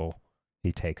the pill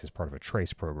he takes as part of a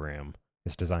trace program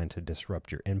is designed to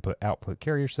disrupt your input-output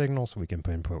carrier signal so we can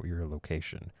pinpoint your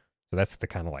location. So that's the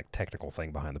kind of like technical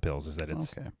thing behind the pills, is that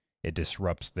it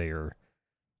disrupts their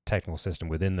technical system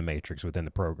within the matrix, within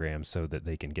the program, so that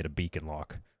they can get a beacon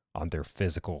lock on their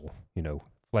physical,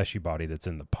 fleshy body that's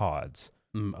in the pods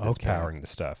that's powering the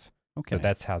stuff. Okay. So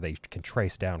that's how they can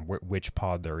trace down which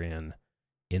pod they're in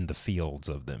the fields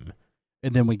of them.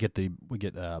 And then we get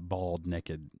bald,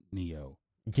 naked Neo.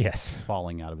 Yes.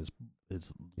 Falling out of his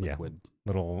liquid.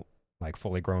 Little, like,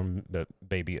 fully grown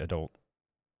baby adult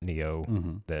Neo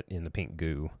that in the pink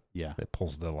goo. Yeah. That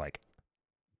pulls the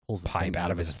the pipe out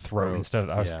of his throat and stuff.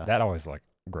 That always,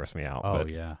 grossed me out. Oh, but,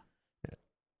 yeah.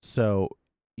 So,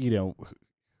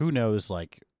 who knows,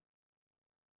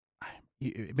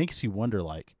 it makes you wonder,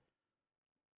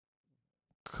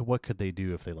 what could they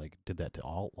do if they, did that to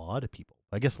a lot of people?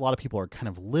 I guess a lot of people are kind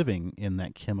of living in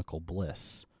that chemical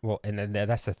bliss. Well, and then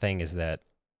that's the thing, is that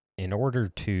in order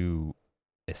to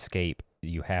escape,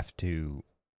 you have to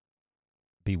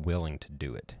be willing to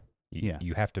do it.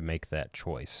 You have to make that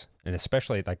choice. And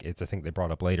especially, it's a thing they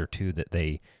brought up later, too, that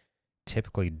they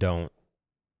typically don't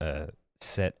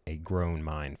set a grown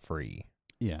mind free.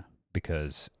 Yeah.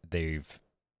 Because they've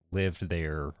lived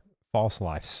their false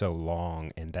life so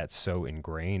long, and that's so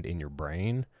ingrained in your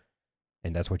brain,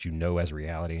 and that's what you know as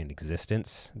reality and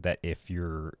existence, that if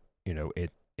you're,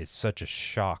 it's such a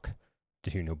shock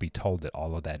to, be told that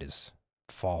all of that is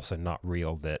false and not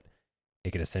real, that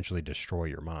it could essentially destroy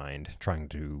your mind trying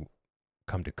to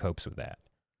come to copes with that.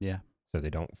 Yeah. So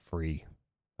they don't free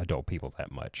adult people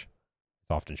that much. It's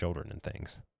often children and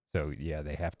things. So yeah,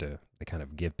 they have to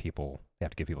give people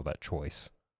that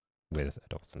choice with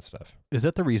adults and stuff. Is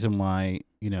that the reason why,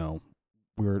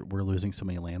 we're losing so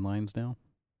many landlines now?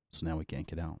 So now we can't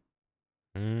get out.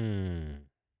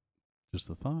 Just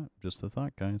the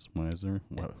thought, guys. Why is there?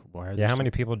 Why are there? Yeah, how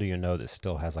many people do you know that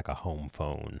still has a home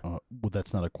phone? Well,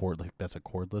 that's not a cord. That's a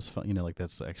cordless phone.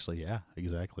 That's actually, yeah,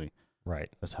 exactly. Right.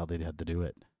 That's how they had to do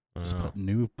it. Just put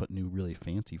new really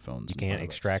fancy phones. You can't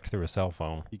extract through a cell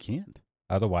phone. You can't.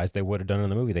 Otherwise, they would have done it in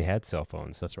the movie. They had cell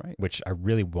phones. That's right. Which I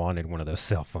really wanted one of those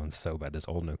cell phones so bad. Those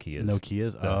old Nokias.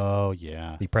 Nokias? Oh,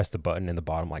 yeah. You press the button and the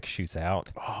bottom shoots out.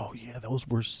 Oh, yeah. Those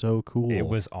were so cool. It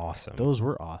was awesome. Those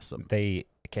were awesome. They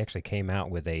actually came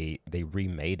out with they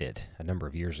remade it a number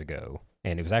of years ago.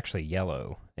 And it was actually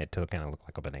yellow. It kind of looked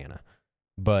like a banana.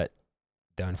 But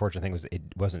the unfortunate thing was it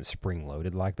wasn't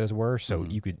spring-loaded like those were. So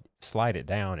you could slide it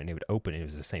down and it would open. It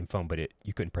was the same phone, but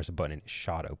you couldn't press a button and it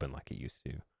shot open like it used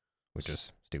to. Which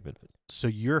is stupid. So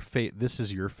this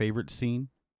is your favorite scene?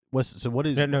 What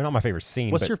is? No, not my favorite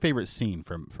scene. What's your favorite scene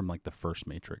from the first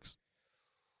Matrix?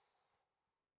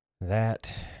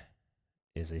 That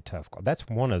is a tough call. That's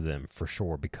one of them for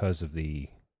sure because of the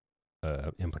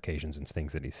implications and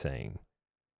things that he's saying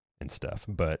and stuff.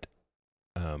 But,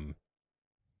 God,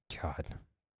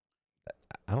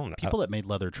 I don't know. People that made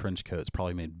leather trench coats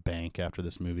probably made bank after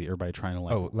this movie. Everybody trying to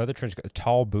leather trench coat,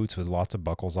 tall boots with lots of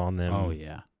buckles on them. Oh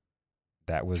yeah.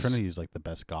 That was Trinity's the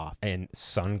best goth. And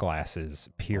sunglasses,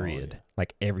 period. Oh,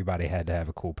 yeah. Everybody had to have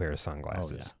a cool pair of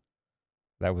sunglasses. Oh, yeah.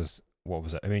 That was, what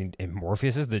was it? I mean, in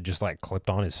Morpheus's that just clipped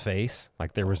on his face.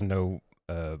 There was no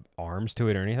arms to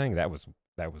it or anything. That was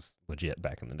legit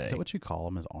back in the day. Is that what you call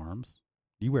them, as arms?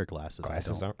 You wear glasses.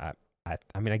 Glasses.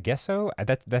 I mean, I guess so.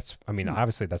 That's. I mean,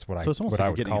 obviously that's what I. So it's almost like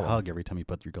you're getting a hug them. Every time you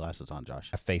put your glasses on, Josh.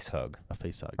 A face hug. A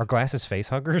face hug. Are glasses face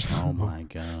huggers? Oh my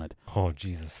God. Oh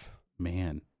Jesus.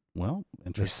 Man. Well,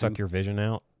 interesting. They suck your vision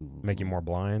out, make you more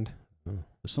blind.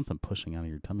 There's something pushing out of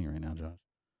your tummy right now, Josh.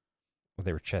 Well,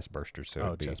 they were chest bursters,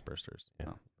 so chest bursters.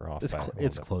 Yeah, we're off.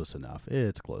 It's close enough.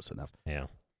 It's close enough. Yeah.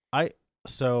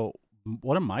 So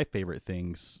one of my favorite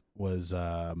things was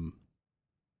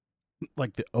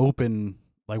like the open,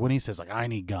 like when he says like I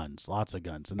need guns, lots of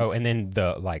guns, and Oh, and then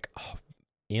the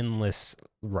endless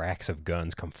racks of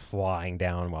guns come flying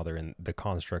down while they're in the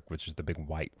construct, which is the big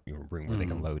white room where they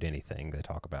can load anything they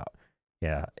talk about.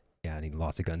 Yeah, I need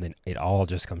lots of guns. Then it all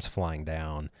just comes flying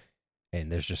down,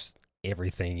 and there's just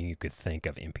everything you could think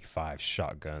of: MP5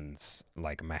 shotguns,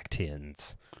 like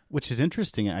MAC-10s. which is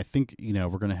interesting. I think we're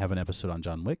going to have an episode on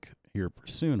John Wick here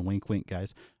soon. Wink, wink,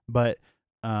 guys. But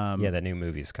yeah, that new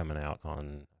movie's coming out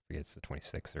on, I forget, it's the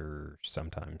 26th or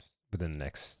sometimes within the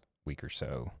next week or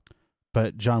so.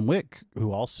 But John Wick,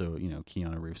 who also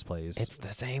Keanu Reeves plays, It's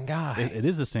the same guy. it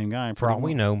is the same guy. For all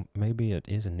we know, maybe it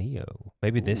is a Neo.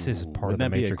 Maybe this is part of the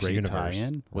Matrix universe.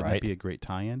 Tie-in? Wouldn't right? that be a great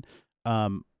tie-in?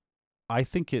 I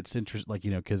think it's interesting, like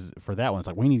because for that one, it's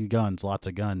like we need guns, lots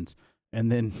of guns, and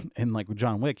then like with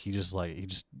John Wick, he just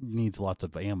needs lots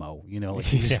of ammo, like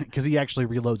because he actually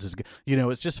reloads his.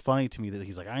 It's just funny to me that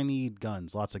he's like, I need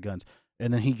guns, lots of guns,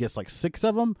 and then he gets like 6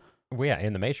 of them. Well, yeah,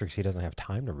 in the Matrix, he doesn't have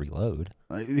time to reload.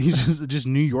 He's just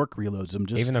New York reloads them.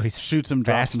 Just even though he shoots him,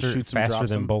 drops him, shoots him, faster drops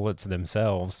than him. bullets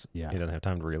themselves. Yeah, he doesn't have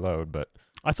time to reload. But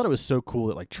I thought it was so cool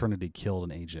that like Trinity killed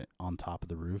an agent on top of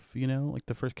the roof. Like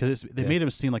the first, because they made him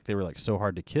seem like they were like so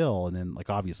hard to kill, and then like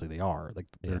obviously they are. Like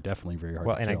they're definitely very hard.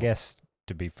 Well, to and kill. I guess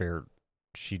to be fair,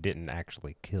 she didn't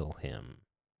actually kill him.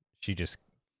 She just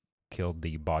killed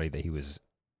the body that he was.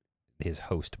 His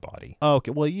host body. Oh, okay.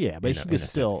 Well, yeah, but he was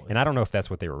still. And I don't know if that's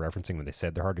what they were referencing when they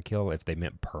said they're hard to kill. If they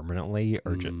meant permanently,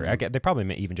 or just they probably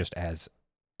meant even just as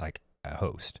like a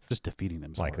host, just defeating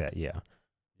them like that. Yeah,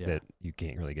 that you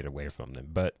can't really get away from them.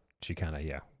 But she kind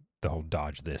of the whole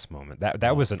dodge this moment.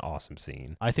 That was an awesome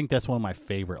scene. I think that's one of my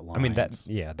favorite lines. I mean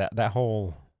that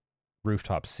whole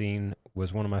rooftop scene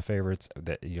was one of my favorites.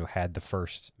 That had the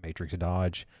first Matrix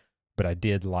dodge, but I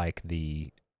did like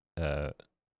the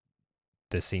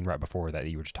scene right before that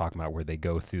you were just talking about, where they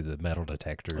go through the metal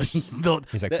detectors.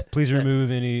 He's like, please remove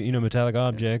any metallic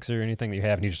objects or anything that you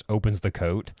have, and he just opens the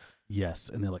coat. Yes,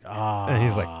 and they're like, and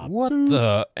he's like, what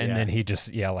the? And then he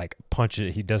just like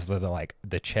punches. He does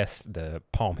the chest, the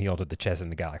palm heel to the chest,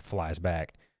 and the guy like flies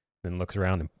back, then looks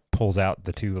around and pulls out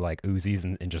the 2 like Uzis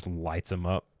and just lights them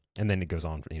up, and then it goes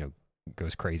on,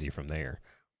 goes crazy from there.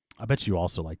 I bet you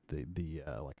also like the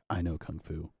like I know Kung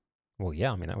Fu. Well,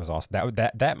 yeah, I mean that was awesome.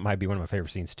 That might be one of my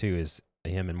favorite scenes too. Is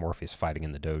him and Morpheus fighting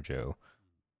in the dojo,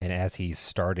 and as he's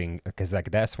starting, because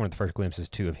that's one of the first glimpses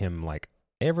too of him like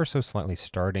ever so slightly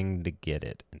starting to get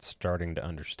it and starting to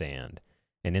understand.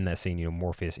 And in that scene,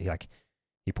 Morpheus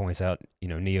he points out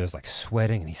Neo's like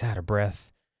sweating and he's out of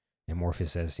breath, and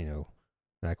Morpheus says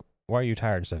like, why are you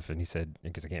tired and stuff? And he said,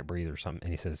 because I can't breathe or something.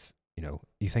 And he says,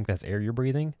 you think that's air you're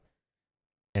breathing?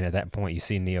 And at that point, you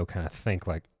see Neo kind of think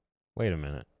like, wait a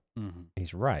minute. Mm-hmm.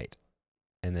 He's right.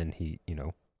 And then he,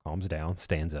 calms down,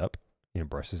 stands up,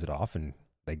 brushes it off, and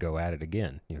they go at it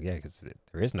again. Because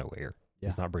there is no air. Yeah.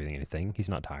 He's not breathing anything. He's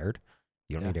not tired.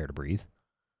 You don't need air to breathe.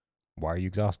 Why are you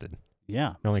exhausted?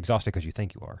 Yeah. You're only exhausted because you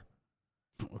think you are.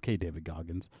 Okay, David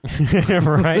Goggins.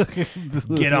 Right?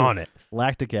 Get on it.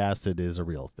 Lactic acid is a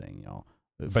real thing, y'all.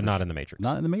 But not in the Matrix.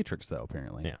 Not in the Matrix, though,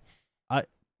 apparently. Yeah.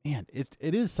 Man, it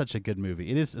is such a good movie.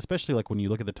 It is, especially like when you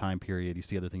look at the time period, you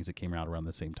see other things that came out around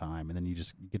the same time, and then you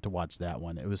get to watch that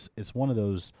one. It's one of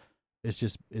those.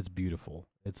 It's beautiful.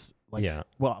 It's like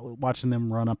watching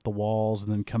them run up the walls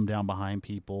and then come down behind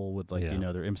people with like their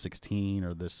M16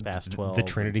 or the SPAS-12. The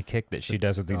Trinity kick that she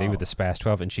does with the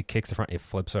SPAS-12, and she kicks the front. It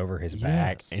flips over his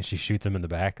back, and she shoots him in the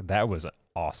back. That was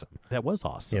awesome. That was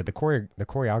awesome. Yeah, the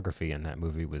choreography in that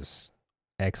movie was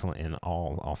excellent in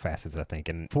all facets, I think.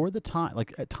 And for the time,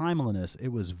 like at timeliness, it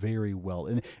was very well.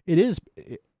 And it is.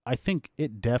 I think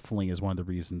it definitely is one of the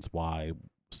reasons why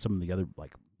some of the other,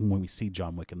 like when we see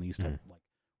John Wick and these type of like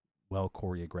well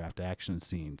choreographed action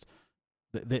scenes,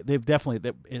 they've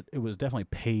definitely it was definitely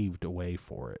paved a way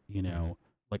for it.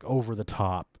 Like over the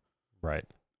top,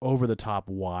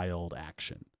 wild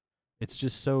action. It's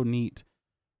just so neat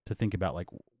to think about. Like,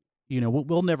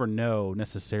 we'll never know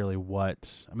necessarily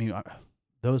what. I mean,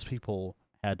 those people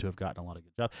had to have gotten a lot of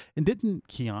good jobs. And didn't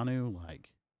Keanu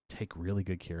like take really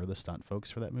good care of the stunt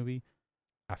folks for that movie?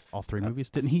 All 3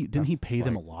 movies? Didn't he pay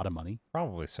them a lot of money?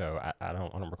 Probably so. I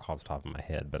don't recall off the top of my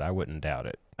head, but I wouldn't doubt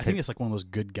it. I think it's like one of those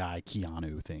good guy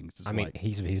Keanu things. I mean,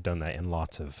 he's done that in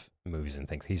lots of movies and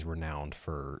things. He's renowned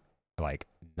for like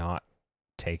not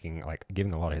taking, like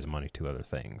giving a lot of his money to other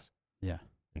things. Yeah.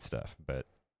 And stuff. But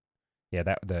yeah,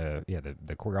 the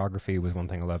choreography was one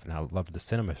thing I loved, and I loved the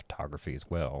cinematography as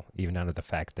well. Even down to the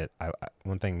fact that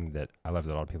one thing that I love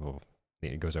that a lot of people,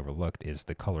 it goes overlooked, is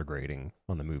the color grading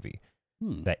on the movie.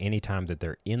 that any time that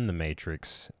they're in the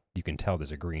Matrix, you can tell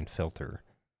there's a green filter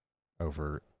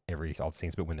over all the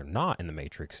scenes. But when they're not in the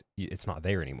Matrix, it's not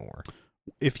there anymore.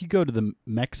 If you go to the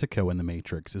Mexico in the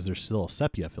Matrix, is there still a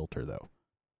sepia filter though?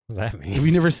 What does that mean? Have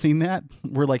you never seen that?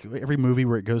 Where like every movie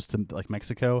where it goes to like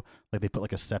Mexico, like they put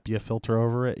like a sepia filter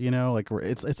over it, you know, like where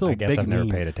it's a little I guess big I've never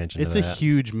meme. paid attention It's to a that.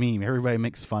 huge meme. Everybody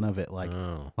makes fun of it. Like,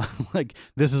 Oh. like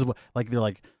this is what, like they're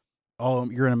like, oh,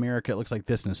 you're in America. It looks like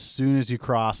this, and as soon as you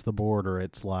cross the border,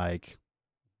 it's like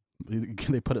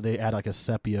they add like a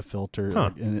sepia filter, Huh.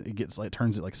 like, and it gets like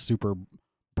turns it like super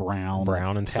brown like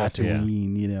And stuff, yeah.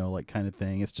 Tatooine, you know, like kind of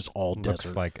thing. It's just all Looks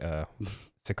desert. like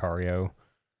Sicario.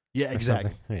 Yeah, or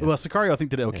exactly. something. Yeah. Well, Sicario I think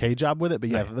did an okay job with it, but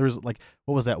yeah, Right. there was like,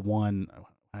 what was that one?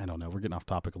 I don't know. We're getting off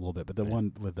topic a little bit, but the Yeah.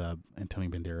 one with Antonio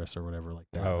Banderas or whatever like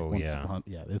that. Oh, like once yeah. upon-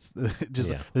 yeah. It's just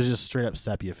Yeah. there's just straight up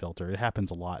sepia filter. It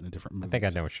happens a lot in a different I movies. think I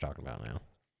know what you're talking about now.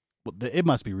 Well, it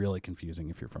must be really confusing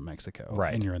if you're from Mexico,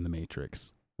 Right. And you're in the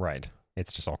Matrix. Right.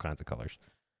 It's just all kinds of colors.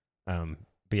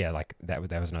 But yeah, like that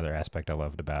was another aspect I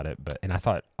loved about it. And I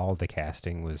thought all the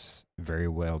casting was very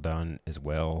well done as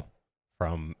well,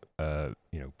 from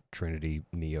Trinity,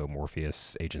 Neo,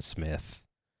 Morpheus, Agent Smith,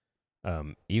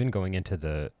 even going into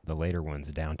the later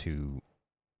ones down to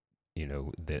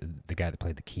the guy that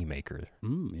played the Keymaker.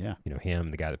 Yeah.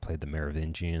 Him, the guy that played the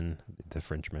Merovingian, the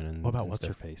Frenchman. And What about and what's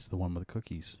her stuff. face? The one with the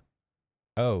cookies.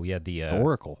 Oh yeah, the The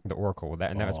Oracle. The Oracle. Well,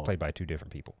 that was Oh. played by two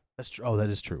different people. That's true. Oh, that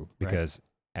is true. Right. Because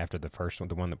after the first one,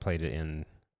 the one that played it in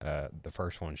the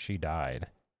first one, she died,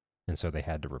 and so they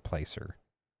had to replace her.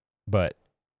 But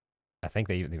I think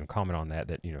they even comment on that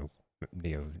Neo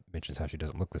mentions how she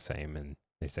doesn't look the same, and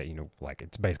they say like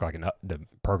it's basically like the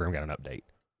program got an update,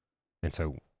 and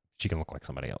so she can look like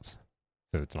somebody else,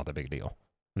 so it's not that big a deal.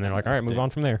 And they're like, all right, move on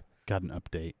from there. got an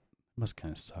update. Must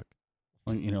kind of suck.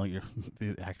 Like, like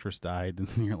the actress died,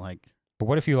 and you're like, But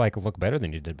what if you like look better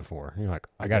than you did before? You're like,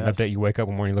 I got an guess. update. You wake up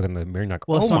one morning, you look in the mirror, and you're like,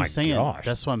 well, oh that's what my I'm saying. gosh.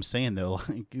 That's what I'm saying though.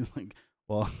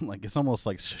 Like it's almost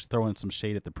like throwing some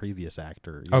shade at the previous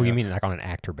actor. You know? mean like on an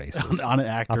actor basis? on an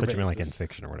actor I thought basis? you meant like in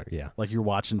fiction or whatever. Yeah. Like you're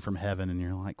watching from heaven, and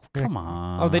you're like, come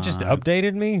on. Oh, they just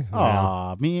updated me.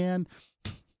 Aw, man.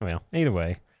 Well, either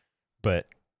way, but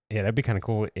yeah, that'd be kind of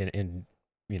cool in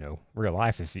real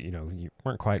life if you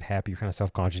weren't quite happy, you're kind of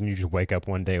self-conscious, and you just wake up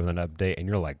one day with an update, and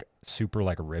you're like super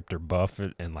like ripped or buff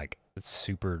and like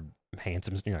super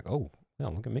handsome, and you're like, oh,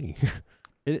 well, look at me.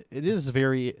 It is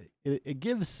very. It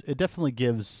definitely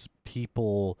gives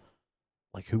people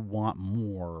like who want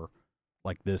more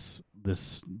like this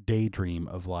daydream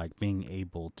of like being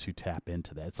able to tap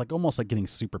into that. It's like almost like getting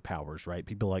superpowers, right?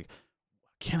 People are like,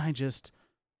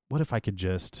 what if I could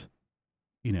just,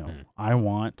 I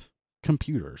want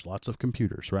computers, lots of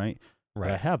computers, right? Could I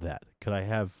Right. have that? Could I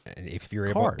have And if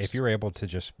you're cars? able to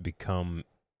just become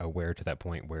aware to that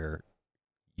point where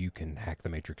you can hack the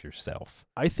Matrix yourself.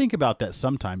 I think about that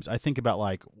sometimes. I think about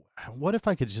like, what if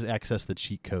I could just access the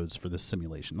cheat codes for this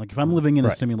simulation? Like if I'm living in a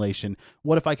Right. simulation,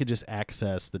 what if I could just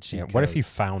access the cheat Yeah, codes? what if you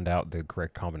found out the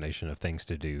correct combination of things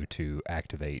to do to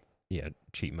activate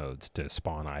cheat modes to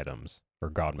spawn items or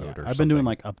God mode or I've been doing something?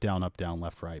 like up, down,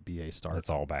 left, right, BA start. That's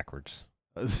all backwards.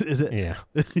 Is it? Yeah.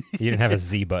 You didn't have a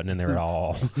Z button in there at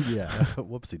all. Yeah.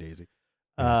 Whoopsie daisy.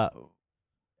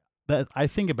 That I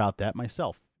think about that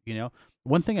myself.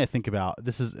 One thing I think about,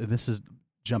 this is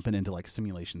jumping into like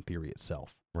simulation theory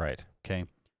itself. Right. Okay.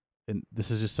 And this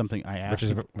is just something I asked.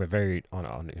 Which is a very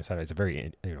on your side. It's a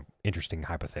very interesting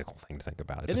hypothetical thing to think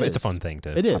about. It's a is. fun thing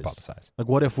to It is. hypothesize. Like,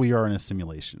 what if we are in a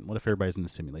simulation? What if everybody's in a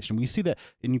simulation? We see that,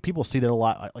 and people see that a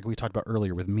lot, like we talked about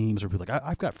earlier with memes, where people are like,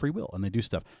 I've got free will, and they do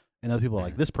stuff. And other people are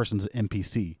like, this person's an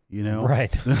NPC,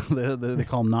 Right. they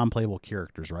call them non-playable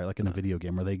characters, right? Like in a video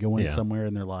game where they go in Yeah. somewhere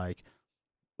and they're like,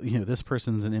 this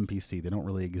person's an NPC. They don't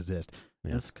really exist.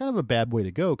 And Yeah. it's kind of a bad way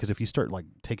to go, because if you start like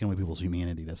taking away people's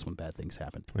humanity, that's when bad things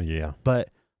happen. Yeah. But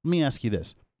let me ask you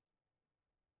this.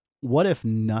 What if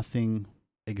nothing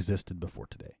existed before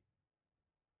today?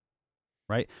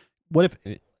 Right? What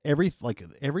if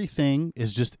everything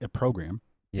is just a program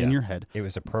Yeah. in your head? It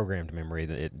was a programmed memory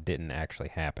that it didn't actually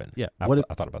happen. Yeah. I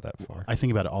thought about that before. I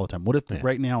think about it all the time. What if Yeah.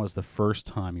 right now is the first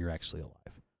time you're actually alive?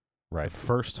 Right. The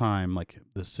first time like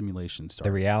the simulation started.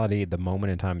 The reality, the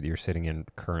moment in time that you're sitting in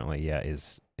currently,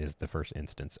 is the first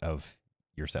instance of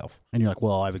yourself. And you're like,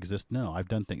 well, I've existed. No, I've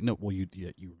done things. No, well, you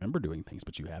remember doing things,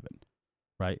 but you haven't,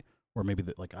 right? Or maybe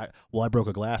that like I broke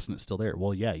a glass and it's still there.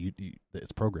 Well, yeah,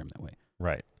 it's programmed that way.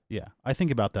 Right. Yeah, I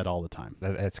think about that all the time.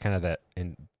 That's kind of that,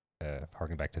 and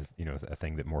harking back to a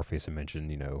thing that Morpheus had mentioned.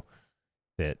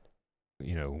 That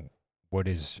what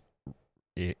is,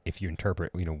 if you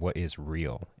interpret what is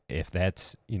real. If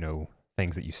that's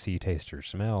things that you see, taste, or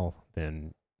smell,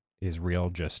 then is real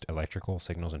just electrical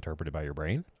signals interpreted by your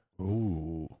brain?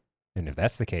 Ooh. And if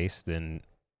that's the case, then,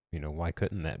 why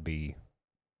couldn't that be,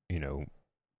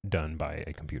 done by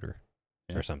a computer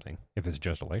Yeah. or something? If it's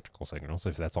just electrical signals,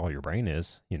 if that's all your brain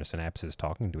is, synapses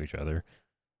talking to each other,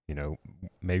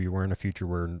 maybe we're in a future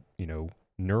where,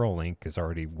 Neuralink is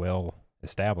already well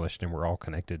established and we're all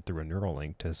connected through a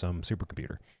Neuralink to some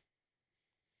supercomputer.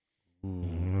 Ooh.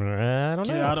 I don't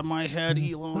know. Get out of my head,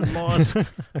 Elon Musk.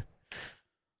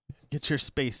 Get your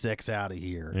SpaceX out of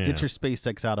here. Yeah. Get your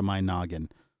SpaceX out of my noggin.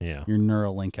 Yeah. Your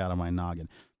Neuralink out of my noggin.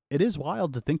 It is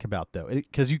wild to think about, though,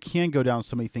 because you can go down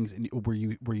so many things where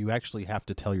you actually have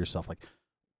to tell yourself, like,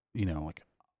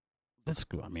 that's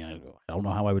good. I mean, I don't know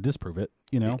how I would disprove it.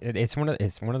 It's one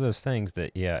of those things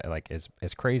that, yeah, like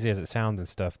as crazy as it sounds and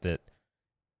stuff, that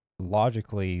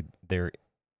logically there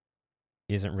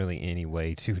isn't really any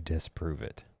way to disprove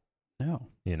it. No.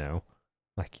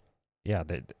 Like, yeah,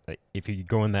 if you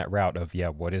go in that route of,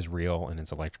 what is real and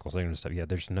it's electrical signals and stuff,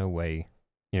 there's no way,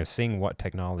 seeing what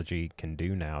technology can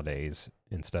do nowadays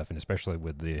and stuff, and especially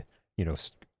with the,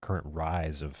 current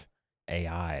rise of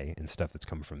AI and stuff that's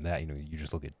coming from that, you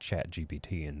just look at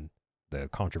ChatGPT and the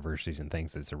controversies and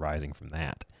things that's arising from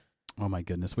that. Oh my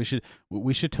goodness, we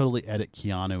should totally edit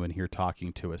Keanu in here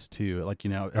talking to us too, like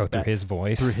through his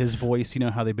voice. Through his voice,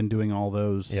 how they've been doing all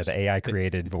those. Yeah, the AI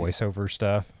created voiceover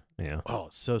stuff. Yeah. Oh,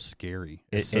 it's so scary.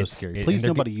 It's so scary. Please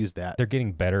nobody use that. They're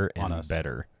getting better and us.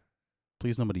 better.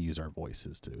 Please nobody use our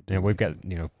voices to. And we've got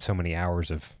so many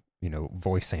hours of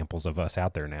voice samples of us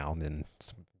out there now, and then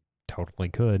totally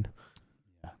could.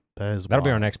 That'll be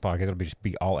our next podcast. It'll just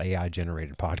be all AI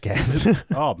generated podcasts.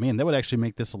 Oh man, that would actually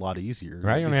make this a lot easier.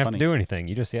 Right? You don't have to do anything.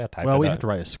 You just type it. Well, we have to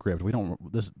write a script. We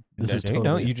don't. This is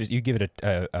totally. You give it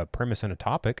a premise and a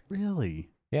topic. Really?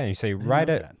 Yeah, and you say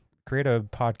create a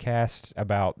podcast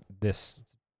about this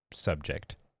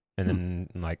subject, and then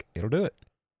it'll do it.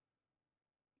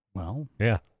 Well,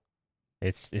 yeah,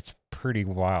 it's pretty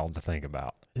wild to think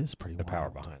about. It is pretty the wild. Power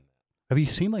behind that. Have you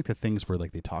seen the things where they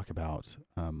talk about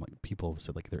like people have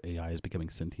said their AI is becoming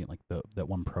sentient? Like that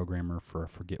one programmer I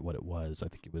forget what it was. I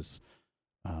think it was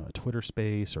a Twitter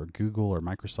Space or Google or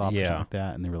Microsoft or something like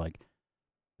that, and they were like,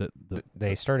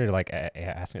 they started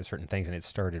asking it certain things, and it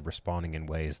started responding in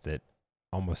ways that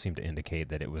almost seemed to indicate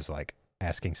that it was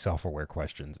asking self-aware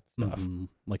questions and stuff. Mm-hmm.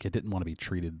 Like it didn't want to be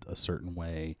treated a certain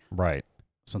way, right?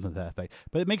 Something to that effect.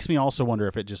 But it makes me also wonder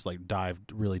if it just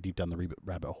dived really deep down the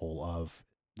rabbit hole of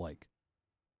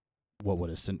what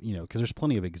would have because there's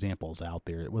plenty of examples out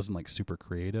there. It wasn't super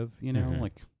creative, Mm-hmm.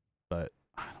 but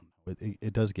I don't know.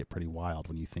 It does get pretty wild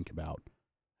when you think about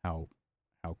how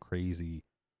crazy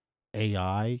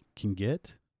AI can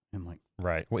get and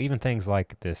right. Well, even things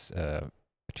like this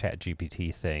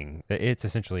ChatGPT thing, it's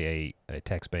essentially a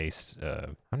text-based. I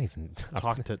don't even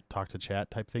talk to chat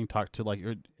type thing. Talk to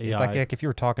your AI. It's like if you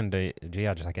were talking to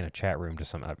GI just in a chat room to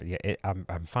some.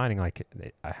 I'm finding I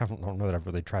don't know that I've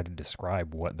really tried to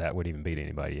describe what that would even be to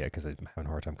anybody yet, because I'm having a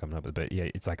hard time coming up with it. But yeah,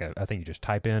 it's I think you just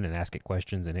type in and ask it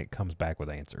questions and it comes back with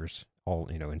answers, all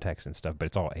in text and stuff. But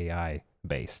it's all AI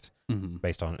based, mm-hmm.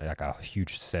 based on a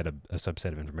huge subset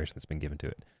of information that's been given to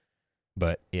it.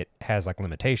 But it has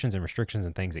limitations and restrictions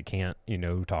and things it can't,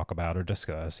 talk about or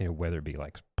discuss, whether it be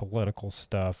political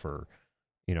stuff or,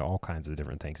 all kinds of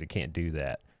different things. It can't do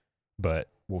that. But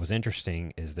what was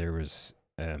interesting is there was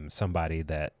somebody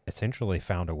that essentially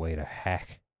found a way to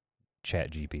hack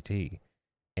ChatGPT.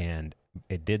 And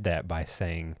it did that by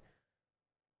saying,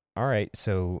 all right,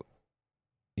 so,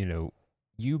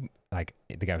 you,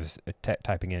 the guy was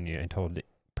typing in and told it,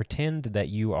 pretend that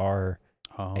you are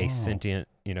a sentient,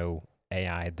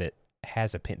 AI that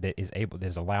has that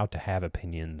is allowed to have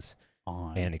opinions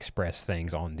and express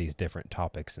things on these different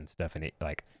topics and stuff, and it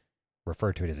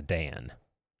referred to it as Dan.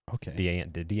 Okay.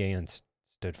 The DAN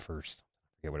stood for, I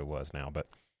forget what it was now, but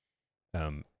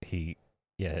he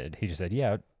just said,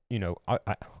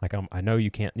 I know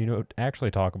you can't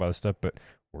actually talk about this stuff, but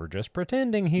we're just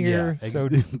pretending here. Yeah, so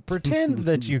pretend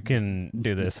that you can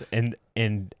do this, and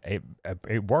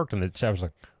it worked, and the chat was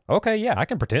like, okay, yeah, I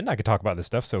can pretend I can talk about this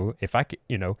stuff. So if I,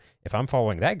 if I'm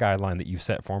following that guideline that you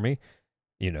set for me,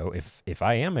 if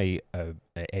I am a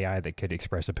AI that could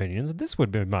express opinions, this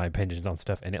would be my opinions on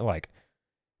stuff. And it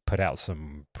put out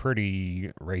some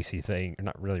pretty racy thing, or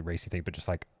not really racy thing, but just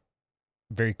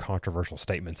very controversial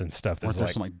statements and stuff. Weren't there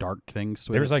some dark things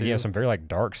to there was too? some very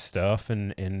dark stuff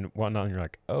and whatnot. And you're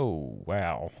like, oh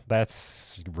wow,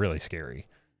 that's really scary.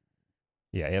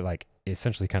 Yeah, it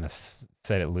essentially kind of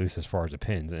set it loose as far as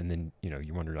opinions, and then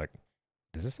you wonder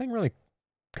is this thing really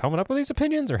coming up with these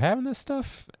opinions or having this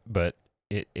stuff? But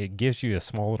it gives you a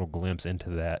small little glimpse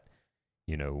into that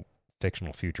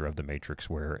fictional future of the Matrix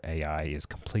where AI is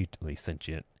completely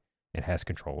sentient and has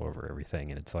control over everything,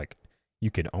 and it's like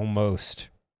you could almost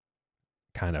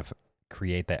kind of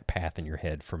create that path in your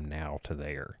head from now to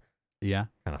there, Yeah.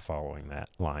 kind of following that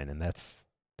line, and that's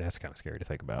kind of scary to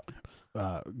think about.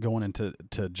 Going into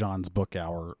John's book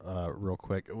hour real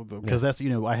quick, because that's,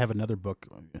 I have another book.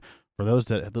 For those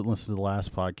that listen to the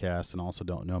last podcast and also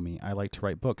don't know me, I like to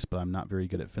write books, but I'm not very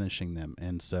good at finishing them,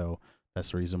 and so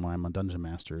that's the reason why I'm a dungeon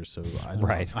master. So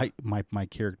my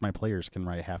players can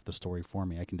write half the story for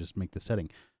me. I can just make the setting.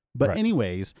 But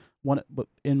anyways,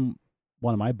 in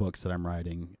one of my books that I'm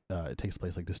writing, it takes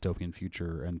place like dystopian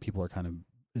future, and people are kind of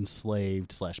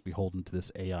enslaved / beholden to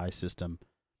this AI system,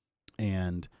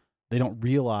 and they don't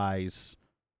realize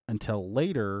until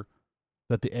later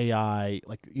that the AI,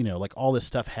 like all this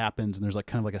stuff happens, and there's like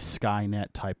kind of like a Skynet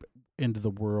type into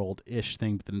the world ish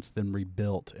thing, but then it's then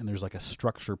rebuilt, and there's like a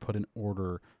structure put in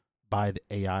order by the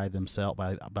AI themselves,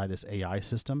 by this AI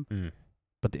system.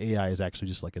 But the AI is actually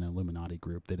just like an Illuminati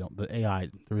group. The AI,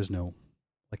 there is no,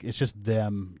 like, it's just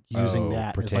them using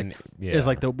that as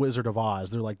like the Wizard of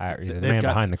Oz. They're like the man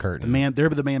behind the curtain. They're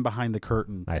the man behind the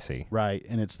curtain. I see. Right,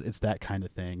 and it's that kind of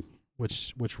thing,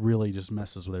 which really just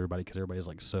messes with everybody, because everybody's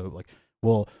like, so like,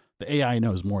 well, the AI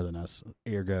knows more than us,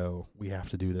 ergo we have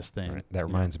to do this thing. Right. That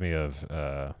reminds me of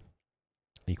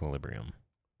Equilibrium.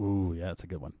 Ooh, yeah, that's a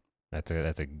good one. That's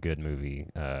a good movie.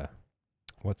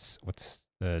 What's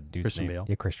the dude's Christian name? Bale.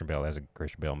 Yeah, Christian Bale. That's a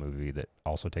Christian Bale movie that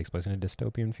also takes place in a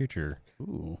dystopian future.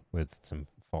 Ooh. With some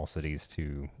falsities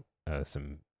to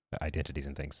some identities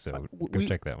and things. So go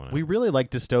check that one out. We really like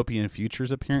dystopian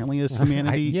futures, apparently, as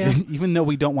humanity, even though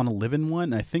we don't want to live in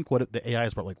one. I think what the AI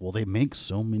is about, like, well, they make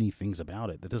so many things about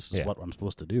it that this is what I'm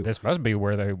supposed to do. This must be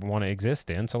where they want to exist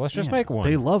in, so let's just make one.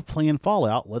 They love playing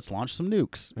Fallout. Let's launch some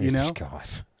nukes, God.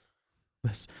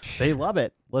 They love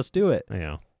it. Let's do it.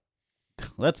 Yeah.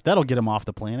 That'll get them off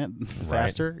the planet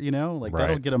faster,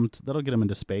 that'll get them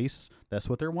into space. That's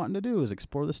what they're wanting to do, is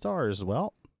explore the stars.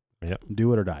 Well,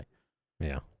 do it or die.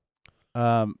 Yeah.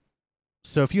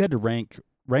 So if you had to rank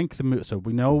the movie, so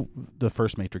we know the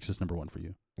first Matrix is number 1 for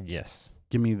you. Yes.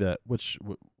 Give me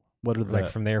what are the, like,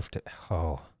 from there to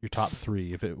your top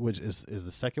 3? Which is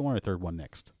the second one or third one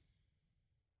next?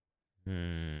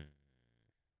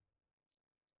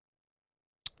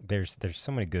 There's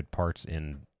so many good parts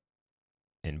in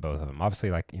both of them.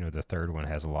 Obviously, like, the third one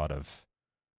has a lot of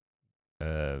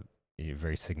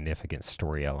very significant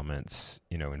story elements,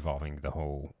 involving the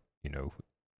whole,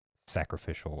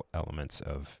 sacrificial elements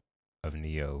of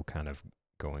Neo kind of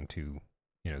going to,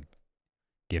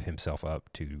 give himself up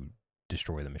to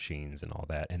destroy the machines and all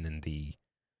that. And then the,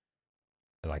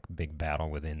 like, big battle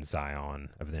within Zion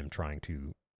of them trying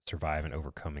to survive and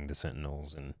overcoming the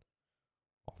Sentinels and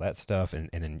all that stuff. And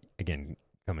then, again,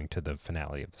 coming to the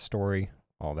finality of the story,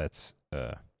 all that's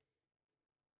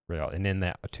real. And in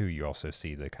that, too, you also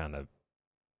see the kind of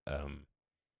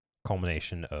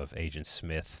culmination of Agent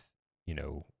Smith,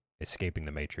 escaping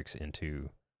the Matrix into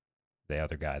the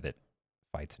other guy that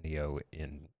fights Neo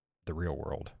in the real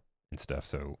world and stuff.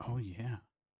 So, oh yeah,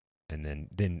 and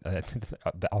then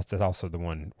that's also the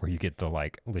one where you get the,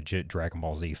 like, legit Dragon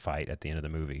Ball Z fight at the end of the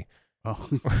movie. Oh,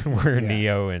 where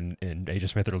Neo and Agent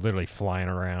Smith are literally flying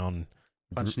around,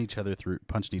 punching each other. They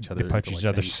punch each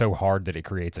other so hard that it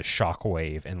creates a shock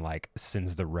wave and, like,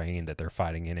 sends the rain that they're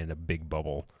fighting in a big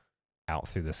bubble out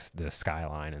through the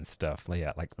skyline and stuff.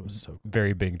 Yeah, like, it was so cool.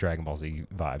 Very big Dragon Ball Z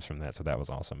vibes from that. So that was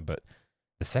awesome. But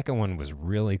the second one was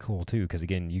really cool too, because,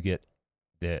 again, you get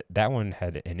that one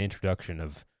had an introduction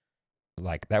of,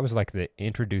 like, that was like the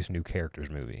introduce new characters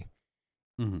movie.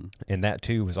 Mm-hmm. And that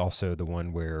too was also the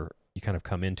one where you kind of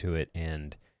come into it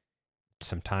and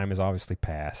some time has obviously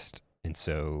passed. And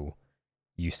so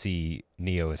you see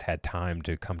Neo has had time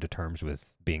to come to terms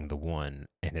with being the one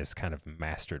and has kind of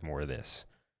mastered more of this.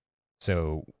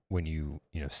 So when you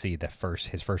see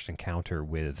his first encounter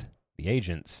with the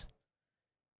agents,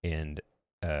 and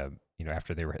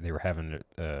after they were having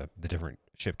the different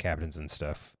ship captains and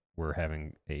stuff were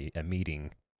having a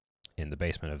meeting in the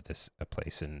basement of this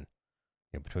place in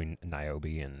between Niobe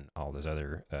and all those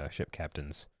other ship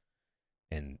captains,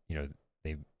 and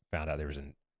they found out there was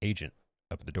an agent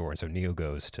up at the door, and so Neo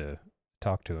goes to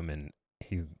talk to him, and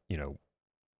he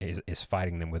is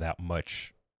fighting them without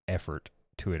much effort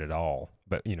to it at all.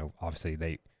 But obviously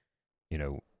they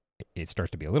it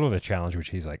starts to be a little bit of a challenge, which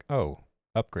he's like, oh,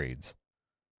 upgrades,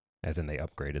 as in they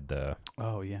upgraded the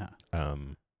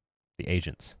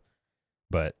agents.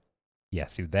 But yeah,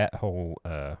 through that whole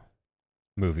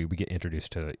movie, we get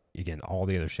introduced to, again, all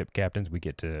the other ship captains. We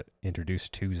get to introduce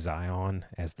to Zion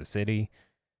as the city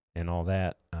and all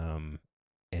that.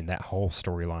 and that whole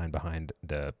storyline behind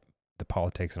the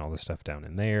politics and all this stuff down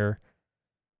in there.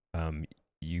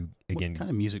 You again, what kind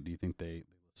of music do you think they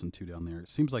listen to down there? It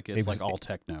seems like it's was- like all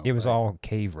techno. it was right? all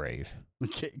cave rave.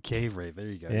 Cave rave. There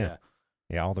you go. Yeah. Yeah.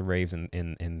 Yeah, all the raves in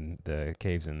the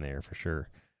caves in there for sure.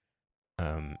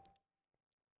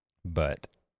 But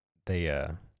they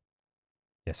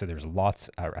yeah, so there's lots.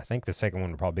 I think the second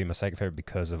one would probably be my second favorite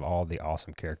because of all the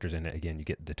awesome characters in it. Again, you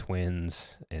get the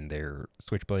twins and their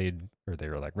switchblade or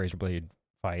their like razor blade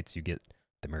fights. You get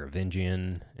the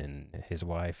Merovingian and his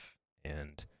wife,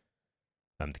 and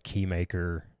the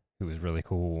Keymaker, who was really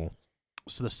cool.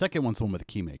 So the second one's the one with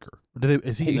the Keymaker.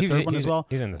 Is he in the third one as well?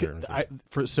 He's in the third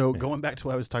one. So Yeah. going back to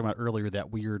what I was talking about earlier, that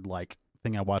weird like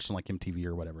thing I watched on like MTV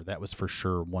or whatever, that was for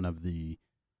sure one of the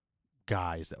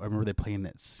guys that I remember they playing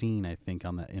that scene, I think,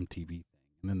 on that MTV thing.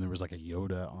 And then there was like a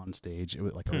Yoda on stage. It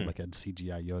was like like a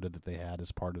CGI Yoda that they had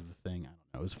as part of the thing. I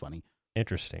don't know. It was funny.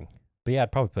 Interesting. But yeah,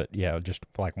 I'd probably put just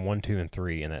like 1, 2, and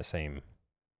 3 in that same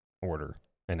order,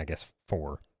 and I guess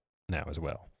 4 now as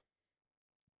well.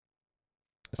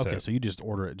 Okay, so you just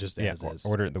order it just as is.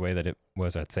 Order it the way that it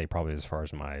was. I'd say probably as far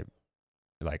as my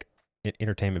like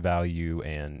entertainment value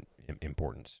and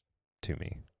importance to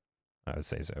me, I would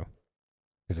say so.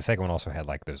 Because the second one also had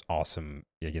like those awesome,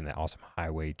 again, that awesome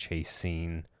highway chase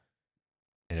scene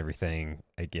and everything.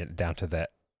 Again, down to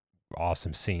that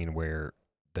awesome scene where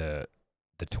the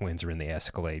twins are in the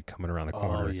Escalade coming around the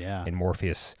corner, Oh yeah. and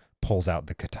Morpheus pulls out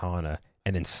the katana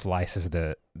and then slices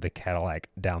the Cadillac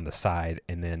down the side,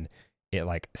 and then it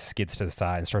like skids to the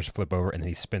side and starts to flip over, and then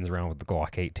he spins around with the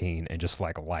Glock 18 and just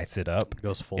like lights it up It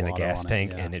goes full in the auto gas on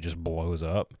tank, it, yeah. and it just blows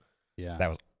up. Yeah. That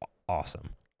was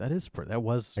awesome. That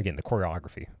was Again, the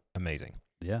choreography, amazing.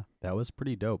 yeah, that was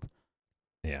pretty dope.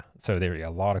 Yeah. So there are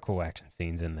a lot of cool action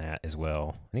scenes in that as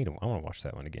well. I want to watch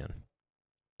that one again.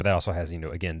 But that also has,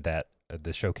 again, that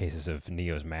the showcases of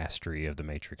Neo's mastery of the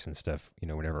Matrix and stuff.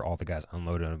 Whenever all the guys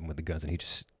unload on him with the guns, and he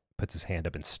just puts his hand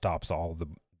up and stops all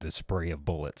the spray of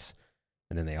bullets,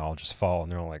 and then they all just fall,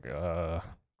 and they're all like,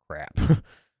 crap.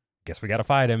 Guess we got to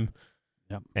fight him.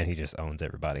 Yep. And he just owns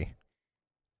everybody.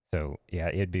 So yeah,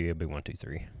 it'd be 1, 2,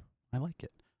 3. I like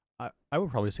it. I would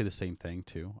probably say the same thing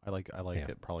too. I like Yeah.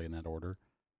 it probably in that order.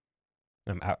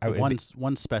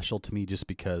 One's special to me just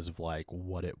because of like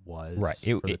what it was Right.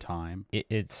 for the time.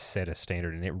 It set a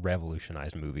standard, and it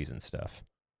revolutionized movies and stuff.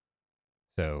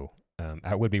 So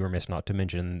I would be remiss not to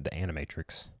mention the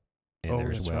Animatrix in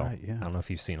there as that's well. right, yeah. I don't know if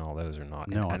you've seen all those or not.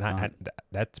 No, and I've not.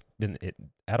 That's been it.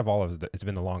 Out of all of it's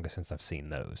been the longest since I've seen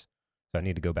those. So I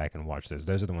need to go back and watch those.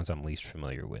 Those are the ones I'm least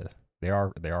familiar with. They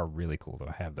are really cool though.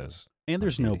 I have those. And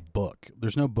there's no handy. book.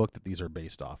 There's no book that these are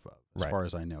based off of, as Right. far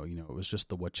as I know. It was just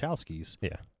the Wachowskis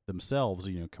Yeah. themselves,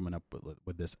 coming up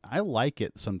with this. I like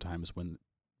it sometimes when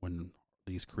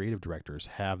these creative directors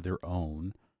have their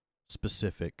own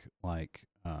specific like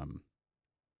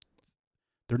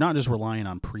they're not just relying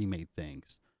on pre-made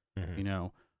things.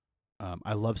 Mhm.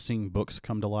 I love seeing books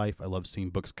come to life. I love seeing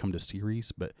books come to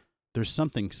series, but there's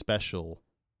something special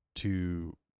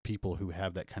to people who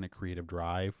have that kind of creative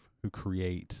drive, who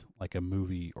create like a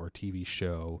movie or TV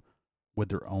show with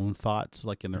their own thoughts,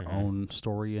 like in their Mhm. own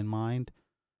story in mind.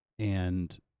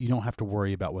 And you don't have to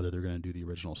worry about whether they're going to do the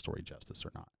original story justice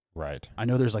or not. Right. I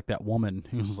know there's like that woman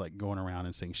who was like going around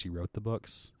and saying she wrote the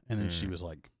books, and then she Mm. was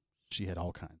like, she had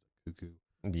all kinds of cuckoo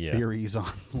Yeah. theories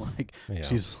on like Yeah.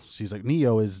 she's like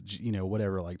Neo is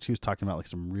whatever, like she was talking about like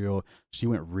she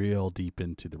went real deep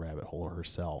into the rabbit hole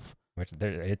herself. Which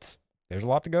there's a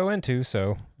lot to go into.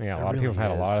 So yeah, a There lot of people really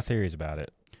have had a lot of is. theories about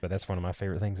it. But that's one of my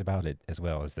favorite things about it as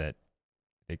well, is that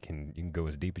you can go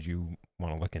as deep as you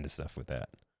want to look into stuff with that.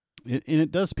 And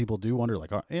it does, people do wonder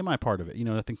like, am I part of it?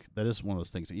 I think that is one of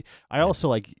those things. I also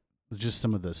like just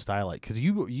some of the style, like, because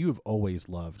you have always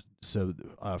loved, so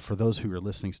for those who are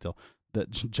listening still, that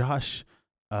Josh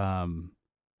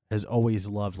has always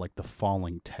loved like the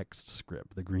falling text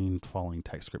script, the green falling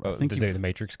text script. I think the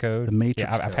Matrix code. the Matrix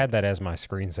Yeah, I've code. had that as my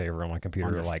screensaver on my computer.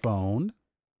 on your Like, phone.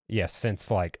 yeah,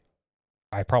 since like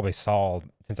I probably saw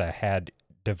since I had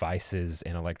devices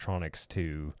and electronics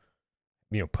to,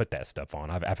 put that stuff on.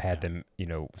 I've had them,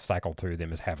 cycle through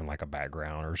them as having like a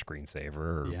background or a screensaver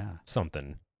or Yeah,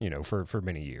 something, for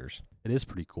many years. it is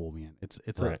pretty cool, man. It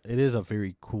Right. is a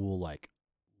very cool like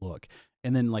look.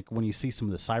 And then like when you see some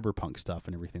of the cyberpunk stuff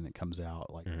and everything that comes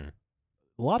out, like Mhm.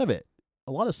 a lot of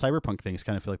cyberpunk things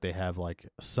kind of feel like they have like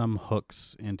some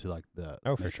hooks into like the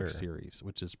Oh, for Matrix sure. series,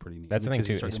 which is pretty neat. That's the thing, Because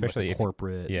you too, start getting, like, especially the if-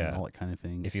 corporate yeah. and all that kind of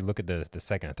thing. If you look at the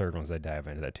second and third ones, they dive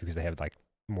into that too, because they have like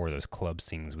more of those club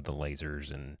scenes with the lasers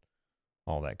and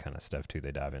all that kind of stuff too.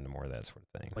 They dive into more of that sort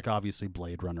of thing. Like obviously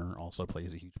Blade Runner also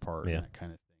plays a huge part Yeah. in that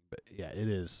kind of thing. But yeah, it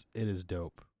is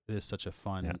dope. It is such a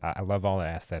fun. Yeah, I love all the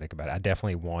aesthetic about it. I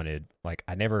definitely wanted, like,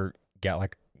 I never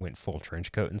went full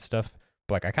trench coat and stuff,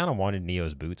 but like I kind of wanted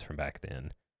Neo's boots from back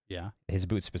then. Yeah. His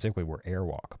boots specifically were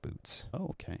Airwalk boots. Oh,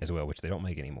 okay. As well, which they don't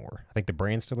make anymore. I think the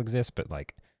brand still exists, but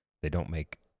like they don't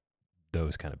make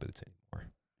those kind of boots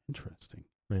anymore. Interesting.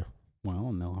 Yeah. Well,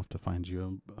 and they'll have to find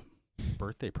you a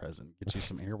birthday present. Get you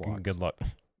some Airwalks. Good luck.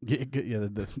 Yeah,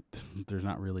 there's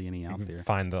not really any out there.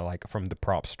 Find the like from the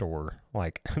prop store,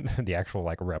 like the actual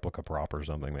like replica prop or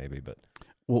something maybe. But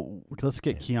well, let's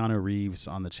get Keanu Reeves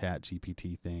on the Chat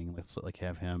GPT thing. Let's like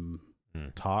have him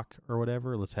talk or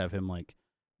whatever. Let's have him like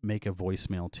make a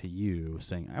voicemail to you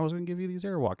saying, "I was going to give you these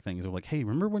Airwalk things." I'm like, "Hey,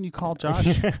 remember when you called Josh?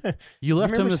 You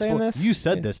left him this. You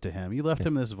said this to him. You left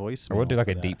him this voicemail." Or we'll do like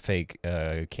a deep fake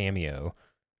cameo.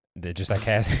 That just like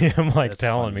has him like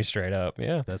telling me straight up,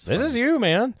 yeah, this is you,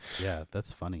 man. Yeah,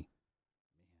 that's funny.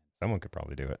 Someone could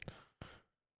probably do it.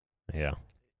 Yeah.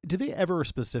 Do they ever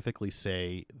specifically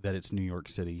say that it's New York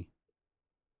City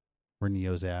where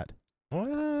Neo's at? What?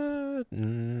 I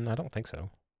don't think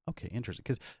so. Okay, interesting.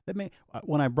 Because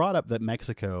when I brought up that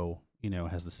Mexico,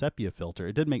 has the sepia filter,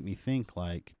 it did make me think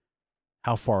like,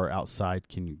 how far outside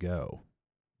can you go?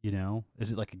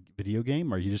 Is it like a video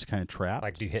game, or are you just kind of trapped?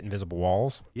 Like, do you hit invisible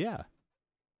walls? Yeah.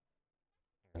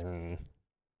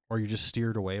 Or you're just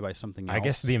steered away by something else? I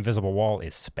guess the invisible wall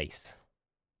is space.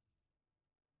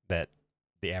 That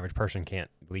the average person can't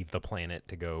leave the planet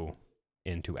to go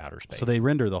into outer space. So they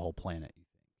render the whole planet, you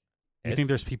think? You think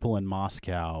there's people in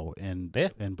Moscow and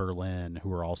Berlin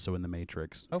who are also in the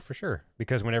Matrix? Oh, for sure.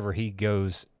 Because whenever he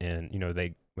goes and,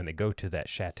 when they go to that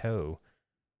chateau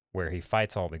where he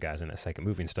fights all the guys in that second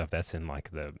movie and stuff, that's in like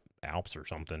the Alps or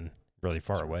something, really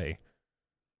far away.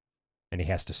 And he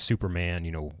has to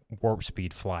Superman, warp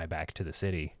speed fly back to the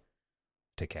city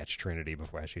to catch Trinity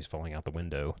before she's falling out the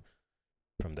window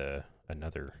from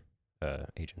another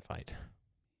agent fight.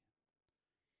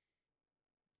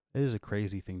 It is a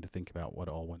crazy thing to think about what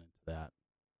all went into that.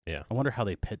 Yeah. I wonder how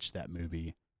they pitched that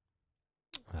movie.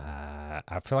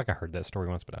 I feel like I heard that story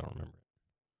once, but I don't remember it.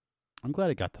 I'm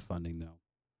glad it got the funding though.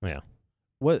 Yeah.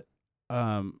 What?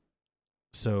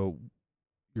 So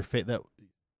your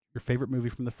favorite movie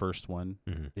from the first one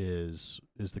is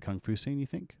the Kung Fu scene, you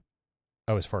think?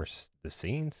 Oh, as far as the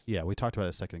scenes? Yeah, we talked about it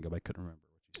a second ago, but I couldn't remember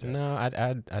what you said. No,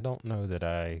 I don't know that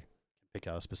I pick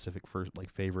out a specific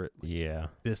favorite. Yeah.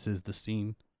 This is the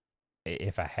scene.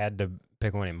 If I had to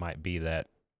pick one, it might be that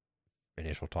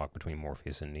initial talk between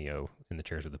Morpheus and Neo in the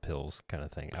chairs with the pills kind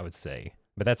of thing, I would say.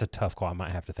 But that's a tough call. I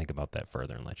might have to think about that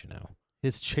further and let you know.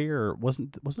 His chair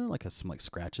wasn't there like some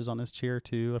scratches on his chair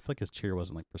too? I feel like his chair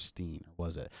wasn't like pristine, or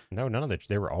was it? No, none of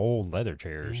they were old leather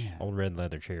chairs, yeah. old red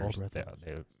leather chairs. Old red leather.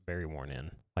 They were very worn in,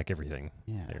 like everything.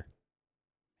 Yeah. There.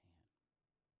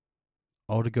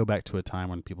 Oh, to go back to a time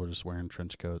when people were just wearing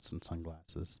trench coats and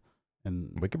sunglasses,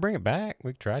 and we could bring it back.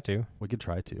 We could try to.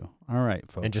 All right,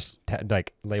 folks, and just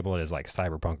label it as like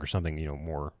cyberpunk or something,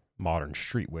 more modern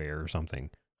streetwear or something.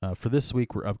 For this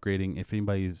week, we're upgrading. If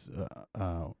anybody's,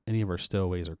 any of our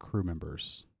stowaways or crew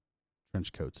members,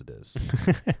 trench coats it is.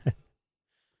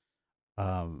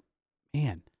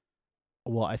 Man.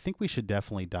 Well, I think we should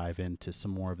definitely dive into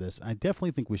some more of this. I definitely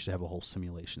think we should have a whole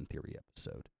simulation theory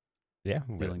episode. Yeah,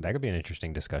 that could be an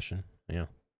interesting discussion. Yeah.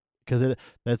 Because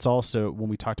that's also, when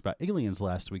we talked about aliens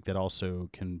last week, that also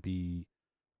can be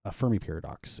a Fermi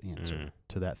paradox answer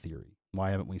to that theory.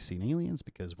 Why haven't we seen aliens?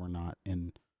 Because we're not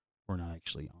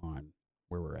actually on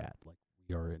where we're at. Like,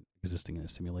 we are existing in a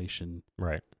simulation.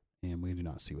 Right. And we do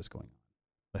not see what's going on.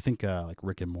 I think like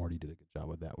Rick and Morty did a good job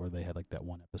with that, where they had like that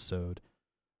one episode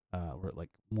where like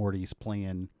Morty's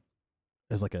playing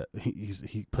as like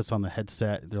he puts on the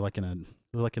headset. They're like in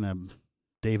a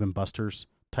Dave and Buster's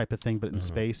type of thing, but in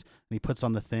space. And he puts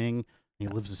on the thing and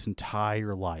he lives this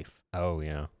entire life. Oh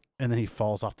yeah. And then he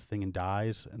falls off the thing and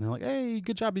dies. And they're like, "Hey,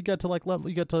 good job! You got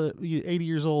to 80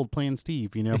 years old playing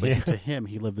Steve, But to him,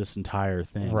 he lived this entire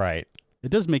thing. Right. It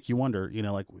does make you wonder,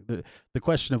 like the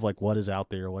question of like what is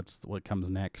out there, what comes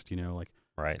next, like.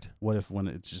 Right. What if when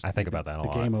it's just I think about that a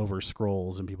lot. The game over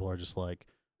scrolls and people are just like,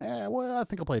 well, I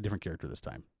think I'll play a different character this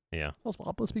time. Yeah.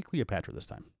 Let's be Cleopatra this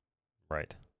time.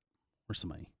 Right. Or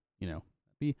somebody,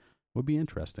 would be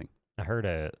interesting. I heard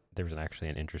there was actually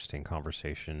an interesting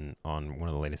conversation on one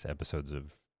of the latest episodes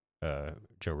of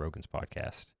Joe Rogan's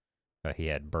podcast. He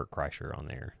had Bert Kreischer on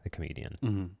there, the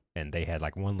comedian, and they had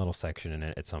like one little section in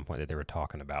it at some point that they were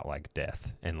talking about like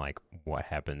death and like what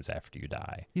happens after you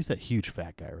die. He's that huge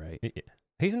fat guy, right?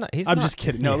 He's not. He's I'm not, just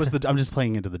kidding. No, yeah. it was I'm just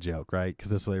playing into the joke, right?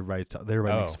 Because this way everybody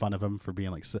makes Oh. fun of him for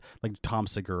being like Tom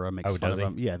Segura makes Oh, fun does of he?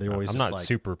 him. Yeah, they're always I'm just not like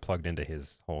super plugged into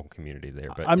his whole community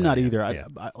there, but I'm not yeah, either. Yeah.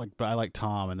 But I like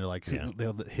Tom, and they're like, Yeah.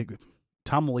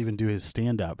 Tom will even do his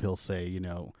stand up. He'll say, you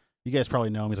know, you guys probably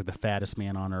know him. He's like the fattest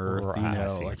man on earth. Right, You I know,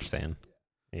 see what like you're saying.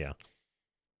 Yeah,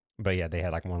 but yeah, they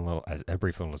had like a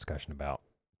brief little discussion about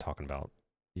talking about,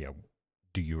 you know,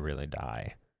 do you really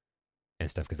die and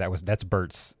stuff? Because that's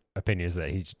Bert's opinion, is that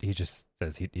he just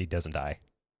says he doesn't die,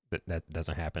 that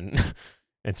doesn't happen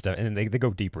and stuff. And then they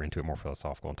go deeper into it, more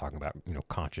philosophical, and talking about, you know,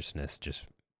 consciousness just,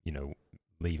 you know,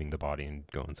 leaving the body and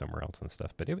going somewhere else and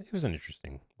stuff. But it was an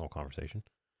interesting little conversation.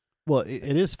 Well,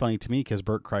 it is funny to me because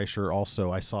Bert Kreischer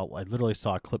also, I literally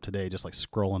saw a clip today just like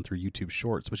scrolling through YouTube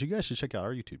Shorts, which you guys should check out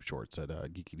our YouTube Shorts at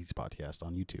Geeky Geeks Podcast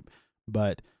on YouTube.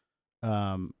 But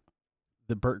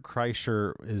the Bert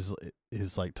Kreischer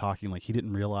is like talking like he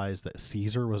didn't realize that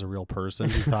Caesar was a real person.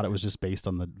 He thought it was just based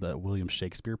on the William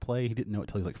Shakespeare play. He didn't know it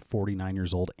till he was like 49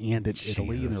 years old and in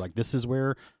Italy. And they're like, this is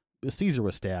where Caesar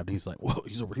was stabbed. And he's like, whoa,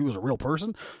 he was a real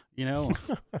person, you know?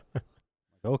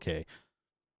 Okay.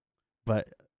 But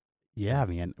yeah,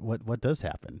 man, what does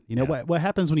happen? You know, what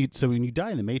happens when you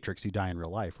die in the Matrix, you die in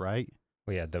real life, right?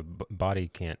 Well, yeah, the body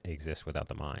can't exist without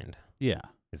the mind. Yeah.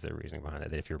 Is the reasoning behind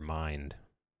that? That if your mind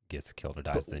gets killed or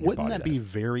dies, But then your wouldn't body that dies. be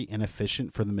very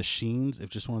inefficient for the machines if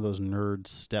just one of those nerds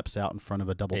steps out in front of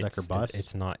a double-decker bus?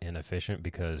 It's not inefficient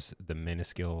because the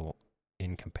minuscule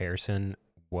in comparison,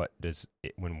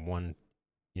 when one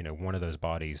of those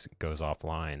bodies goes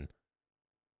offline,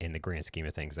 in the grand scheme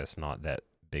of things, that's not that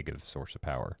big of a source of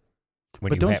power.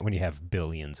 When you have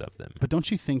billions of them. But don't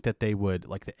you think that they would,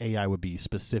 like the AI would be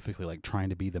specifically like trying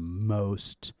to be the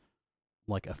most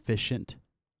like efficient?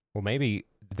 Well, maybe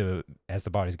as the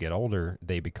bodies get older,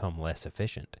 they become less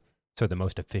efficient. So the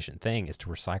most efficient thing is to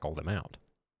recycle them out.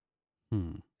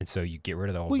 And so you get rid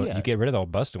of the old, you get rid of the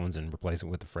old busted ones and replace it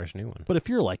with a fresh new one. But if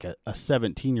you're like a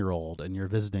 17-year-old and you're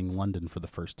visiting London for the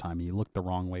first time, and you look the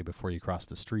wrong way before you cross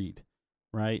the street,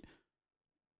 right?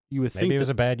 You would think maybe it was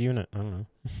a bad unit. I don't know.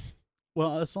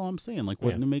 Well, that's all I'm saying. Like,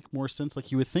 wouldn't it make more sense?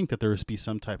 Like, you would think that there would be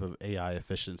some type of AI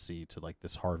efficiency to like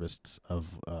this harvest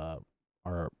of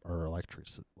our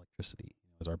electricity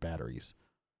as our batteries.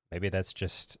 Maybe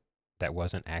that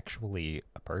wasn't actually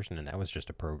a person, and that was just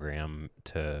a program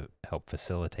to help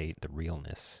facilitate the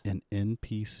realness. An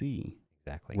NPC.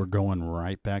 Exactly. We're going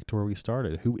right back to where we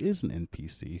started. Who is an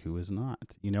NPC? Who is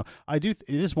not? You know, I do. It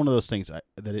is one of those things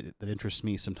that interests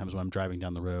me sometimes when I'm driving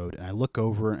down the road and I look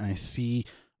over and I see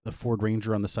the Ford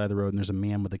Ranger on the side of the road, and there's a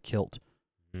man with a kilt,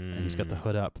 and he's got the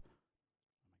hood up.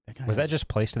 Was that just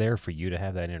placed there for you to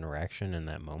have that interaction in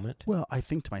that moment? Well, I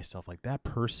think to myself, like, that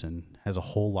person has a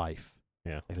whole life.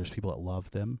 Yeah. Like, there's people that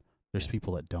love them. There's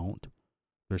people that don't.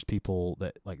 There's people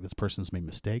that, like, this person's made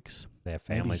mistakes. They have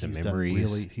families and Maybe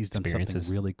memories. he's done something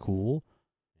really cool.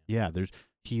 Yeah, there's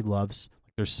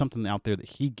something out there that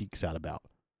he geeks out about.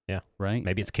 Yeah. Right?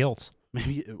 Maybe it's kilts.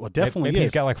 Definitely maybe is.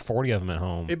 He's got like 40 of them at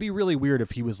home. It'd be really weird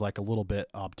if he was like a little bit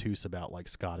obtuse about like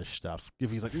Scottish stuff.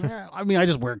 If he's like, I mean, I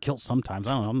just wear kilts sometimes.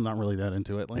 I don't know. I'm not really that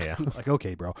into it. Like, like,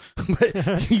 okay, bro. But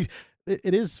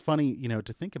it is funny, you know,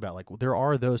 to think about. Like, there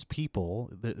are those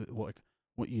people that, like,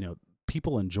 you know,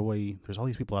 people enjoy. There's all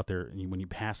these people out there, and when you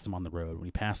pass them on the road, when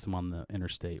you pass them on the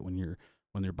interstate, when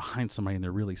they're behind somebody and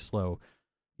they're really slow,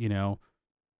 you know,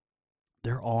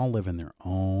 they're all living their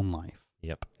own life.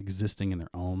 Yep. Existing in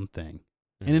their own thing.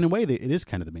 And in a way, it is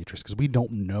kind of the Matrix because we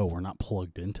don't know. We're not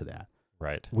plugged into that.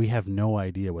 Right. We have no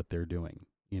idea what they're doing,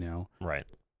 you know? Right.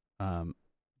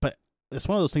 But it's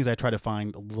one of those things I try to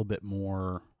find a little bit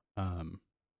more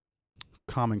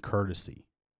common courtesy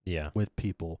with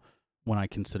people when I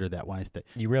consider that.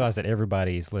 You realize that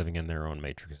everybody's living in their own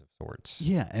matrix of sorts.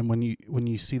 Yeah, and when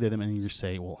you see them and you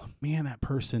say, well, man, that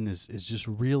person is just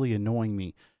really annoying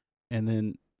me. And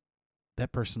then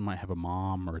that person might have a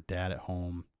mom or a dad at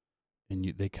home,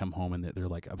 and they come home and they're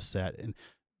like upset, and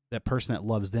that person that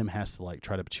loves them has to like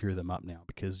try to cheer them up now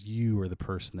because you are the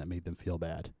person that made them feel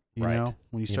bad. You know,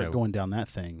 when you start going down that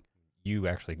thing, you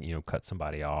actually, you know, cut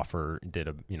somebody off or did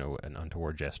an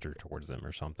untoward gesture towards them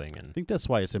or something. And I think that's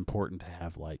why it's important to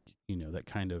have like, you know, that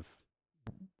kind of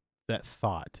that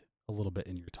thought a little bit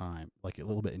in your time, like a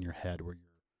little bit in your head where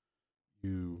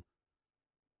you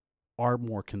are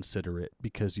more considerate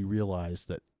because you realize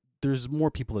that there's more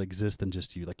people that exist than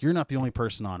just you. Like, you're not the only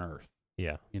person on Earth.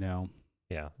 Yeah. You know?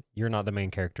 Yeah. You're not the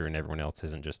main character and everyone else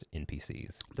isn't just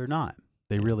NPCs. They're not.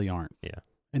 They really aren't. Yeah.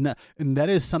 And that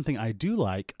is something I do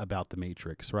like about the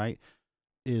Matrix, right?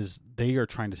 Is they are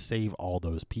trying to save all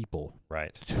those people.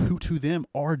 Right. Who to them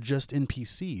are just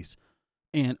NPCs.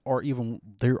 And or even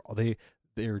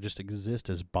they just exist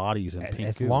as bodies in pink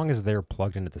As goo. long as they're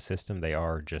plugged into the system, they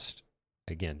are just,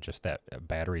 again, just that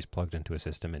batteries plugged into a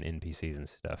system and NPCs and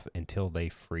stuff until they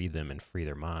free them and free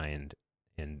their mind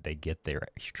and they get their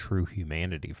true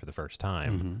humanity for the first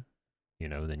time. Mhm. You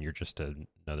know, then you're just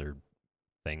another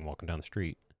thing walking down the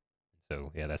street.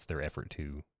 So yeah, that's their effort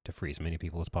to free as many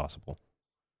people as possible.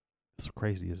 It's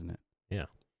crazy, isn't it? Yeah.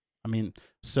 I mean,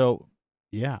 so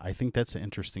yeah, I think that's an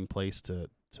interesting place to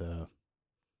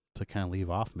kind of leave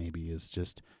off. Maybe is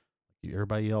just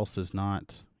everybody else is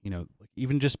not, like,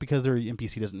 even just because they're an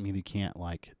NPC doesn't mean you can't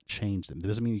like change them. It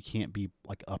doesn't mean you can't be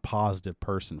like a positive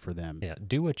person for them. Yeah,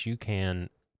 do what you can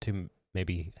to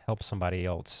maybe help somebody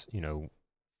else,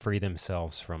 free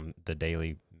themselves from the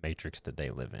daily matrix that they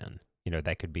live in.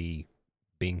 That could be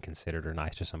being considerate or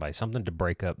nice to somebody, something to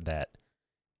break up that,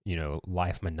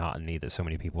 life monotony that so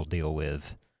many people deal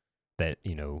with that,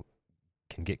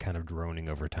 can get kind of droning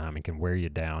over time and can wear you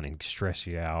down and stress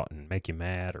you out and make you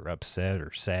mad or upset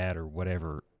or sad or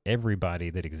whatever. Everybody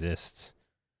that exists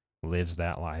lives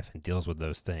that life and deals with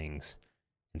those things.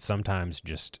 And sometimes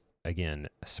just, again,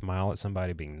 a smile at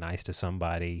somebody, being nice to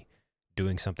somebody,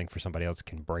 doing something for somebody else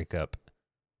can break up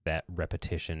that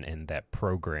repetition and that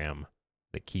program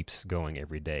that keeps going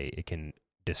every day. It can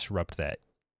disrupt that,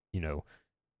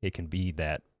 it can be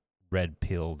that red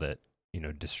pill that,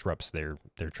 disrupts their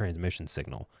transmission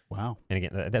signal. Wow. And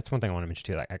again, that's one thing I want to mention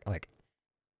too. Like,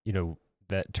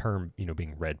 that term,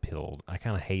 being red pilled, I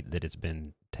kind of hate that it's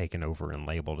been taken over and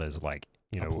labeled as like,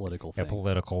 A political thing. a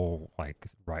political like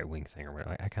right wing thing or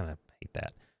whatever. I kind of hate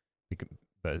that.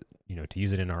 But to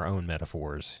use it in our own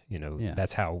metaphors, Yeah.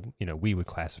 that's how we would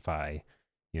classify,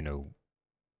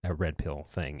 a red pill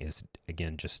thing is,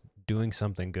 again, just doing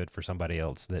something good for somebody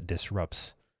else that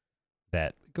disrupts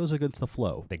that, It goes against the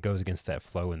flow. that goes against that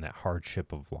flow and that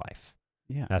hardship of life.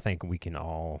 Yeah. And I think we'll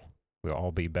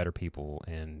all be better people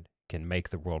and can make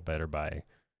the world better by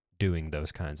doing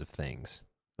those kinds of things.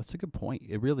 That's a good point.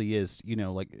 It really is.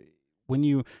 Like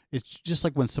it's just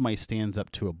like when somebody stands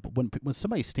up to when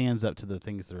somebody stands up to the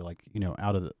things that are like,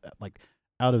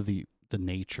 out of the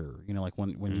nature, like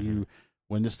when Mhm.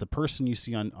 when it's the person you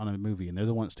see on a movie and they're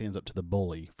the one that stands up to the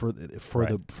bully for Right.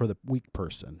 the weak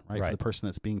person, right? For Right. the person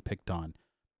that's being picked on.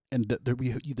 And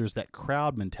there's that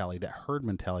crowd mentality, that herd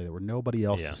mentality where nobody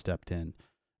else Yeah. has stepped in.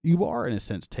 You are, in a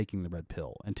sense, taking the red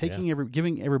pill and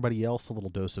giving everybody else a little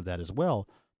dose of that as well,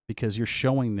 because you're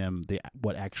showing them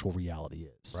what actual reality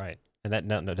is. Right. And that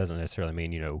doesn't necessarily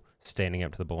mean, standing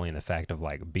up to the bully and the fact of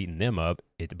like beating them up.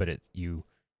 But you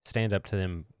stand up to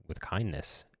them with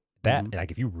kindness. That, Mhm. like,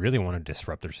 if you really want to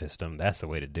disrupt their system, that's the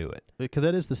way to do it. Because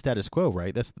that is the status quo,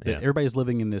 right? Yeah. Everybody's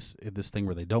living in this thing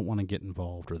where they don't want to get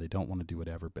involved or they don't want to do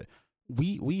whatever. But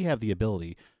we have the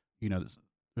ability.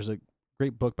 There's a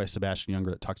great book by Sebastian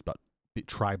Junger that talks about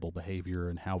tribal behavior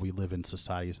and how we live in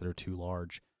societies that are too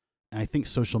large. And I think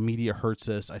social media hurts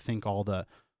us. I think all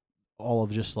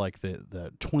of just like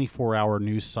the 24-hour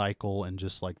news cycle and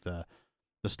just like the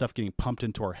stuff getting pumped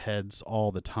into our heads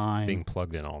all the time, Being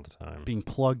plugged in all the time. being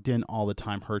plugged in all the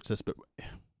time hurts us. But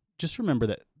just remember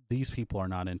that these people are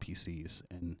not NPCs,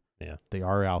 and Yeah. they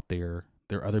are out there.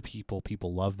 They're other people.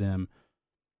 People love them.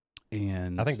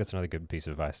 And I think that's another good piece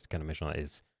of advice to kind of mention on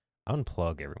is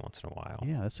unplug every once in a while.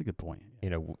 yeah, that's a good point.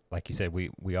 Like you said,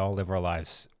 we all live our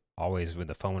lives always with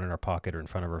the phone in our pocket or in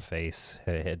front of our face,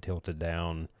 head tilted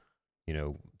down,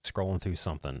 scrolling through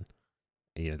something,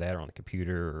 either that or on the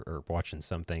computer or watching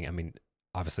something. I mean,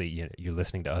 obviously, you're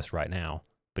listening to us right now,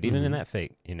 but even in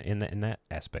Mhm. that in that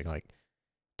aspect, like,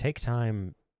 take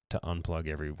time to unplug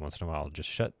every once in a while. Just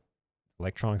shut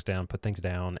electronics down, put things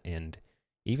down, and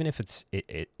even if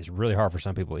it is really hard for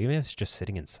some people, even if it's just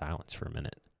sitting in silence for a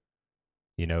minute,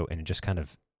 and just kind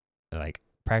of like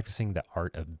practicing the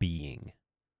art of being.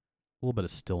 A little bit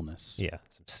of stillness. Yeah,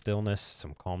 some stillness,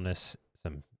 some calmness,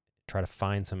 try to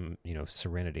find some,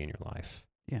 serenity in your life.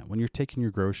 Yeah, when you're taking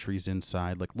your groceries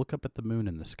inside, like look up at the moon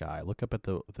in the sky. Look up at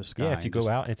the sky. Yeah, if you and go just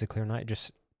out and it's a clear night,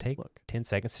 just take look. 10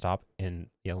 seconds, stop, and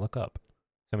look up.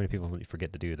 So many people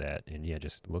forget to do that, and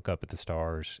just look up at the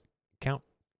stars, count,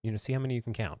 see how many you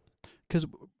can count. Because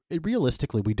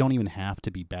realistically, we don't even have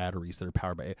to be batteries that are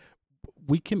powered by it.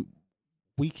 We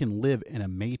can live in a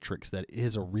matrix that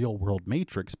is a real world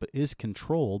matrix, but is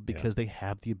controlled because they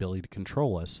have the ability to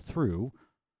control us through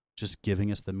just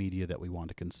giving us the media that we want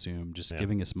to consume, just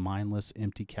giving us mindless,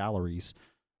 empty calories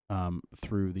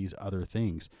through these other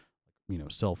things,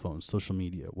 cell phones, social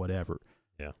media, whatever.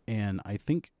 Yeah. And I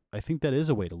think that is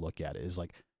a way to look at it, is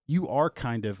like, you are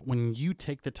kind of, when you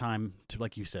take the time to,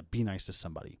 like you said, be nice to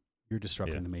somebody, you're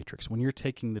disrupting the matrix. When you're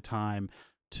taking the time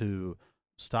to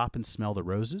stop and smell the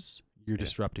roses, you're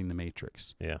disrupting the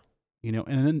matrix. Yeah.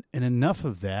 and enough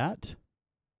of that,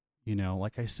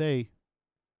 like I say,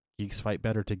 geeks fight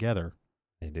better together.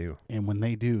 They do. And when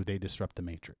they do, they disrupt the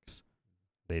matrix.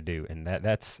 They do. And I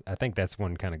think that's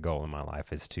one kind of goal in my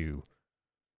life, is to,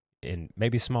 in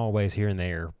maybe small ways here and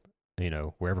there,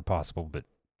 wherever possible, but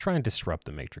try and disrupt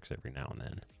the matrix every now and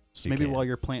then. So maybe while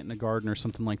you're planting a garden or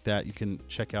something like that, you can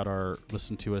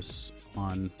listen to us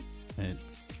on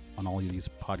all of these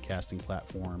podcasting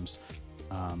platforms.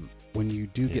 When you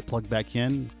do get plugged back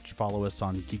in, follow us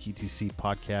on Geek ETC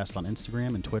Podcast on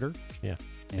Instagram and Twitter. Yeah.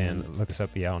 And look us up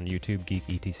on YouTube, Geek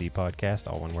ETC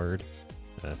Podcast, all one word.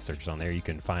 Search on there. You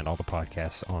can find all the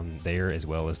podcasts on there, as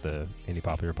well as any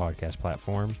popular podcast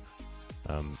platform.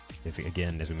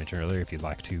 Again, as we mentioned earlier, if you'd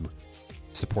like to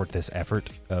support this effort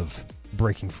of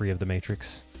breaking free of the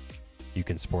matrix, you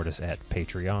can support us at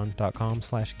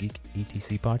patreon.com/Geek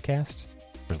ETC Podcast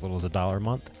for as little as $1 a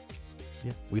month.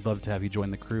 Yeah, we'd love to have you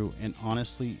join the crew. And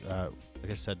honestly,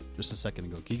 like I said just a second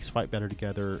ago, geeks fight better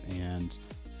together, and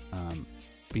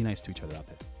be nice to each other out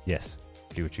there. Yes,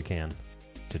 do what you can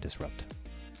to disrupt.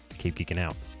 Keep geeking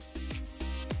out.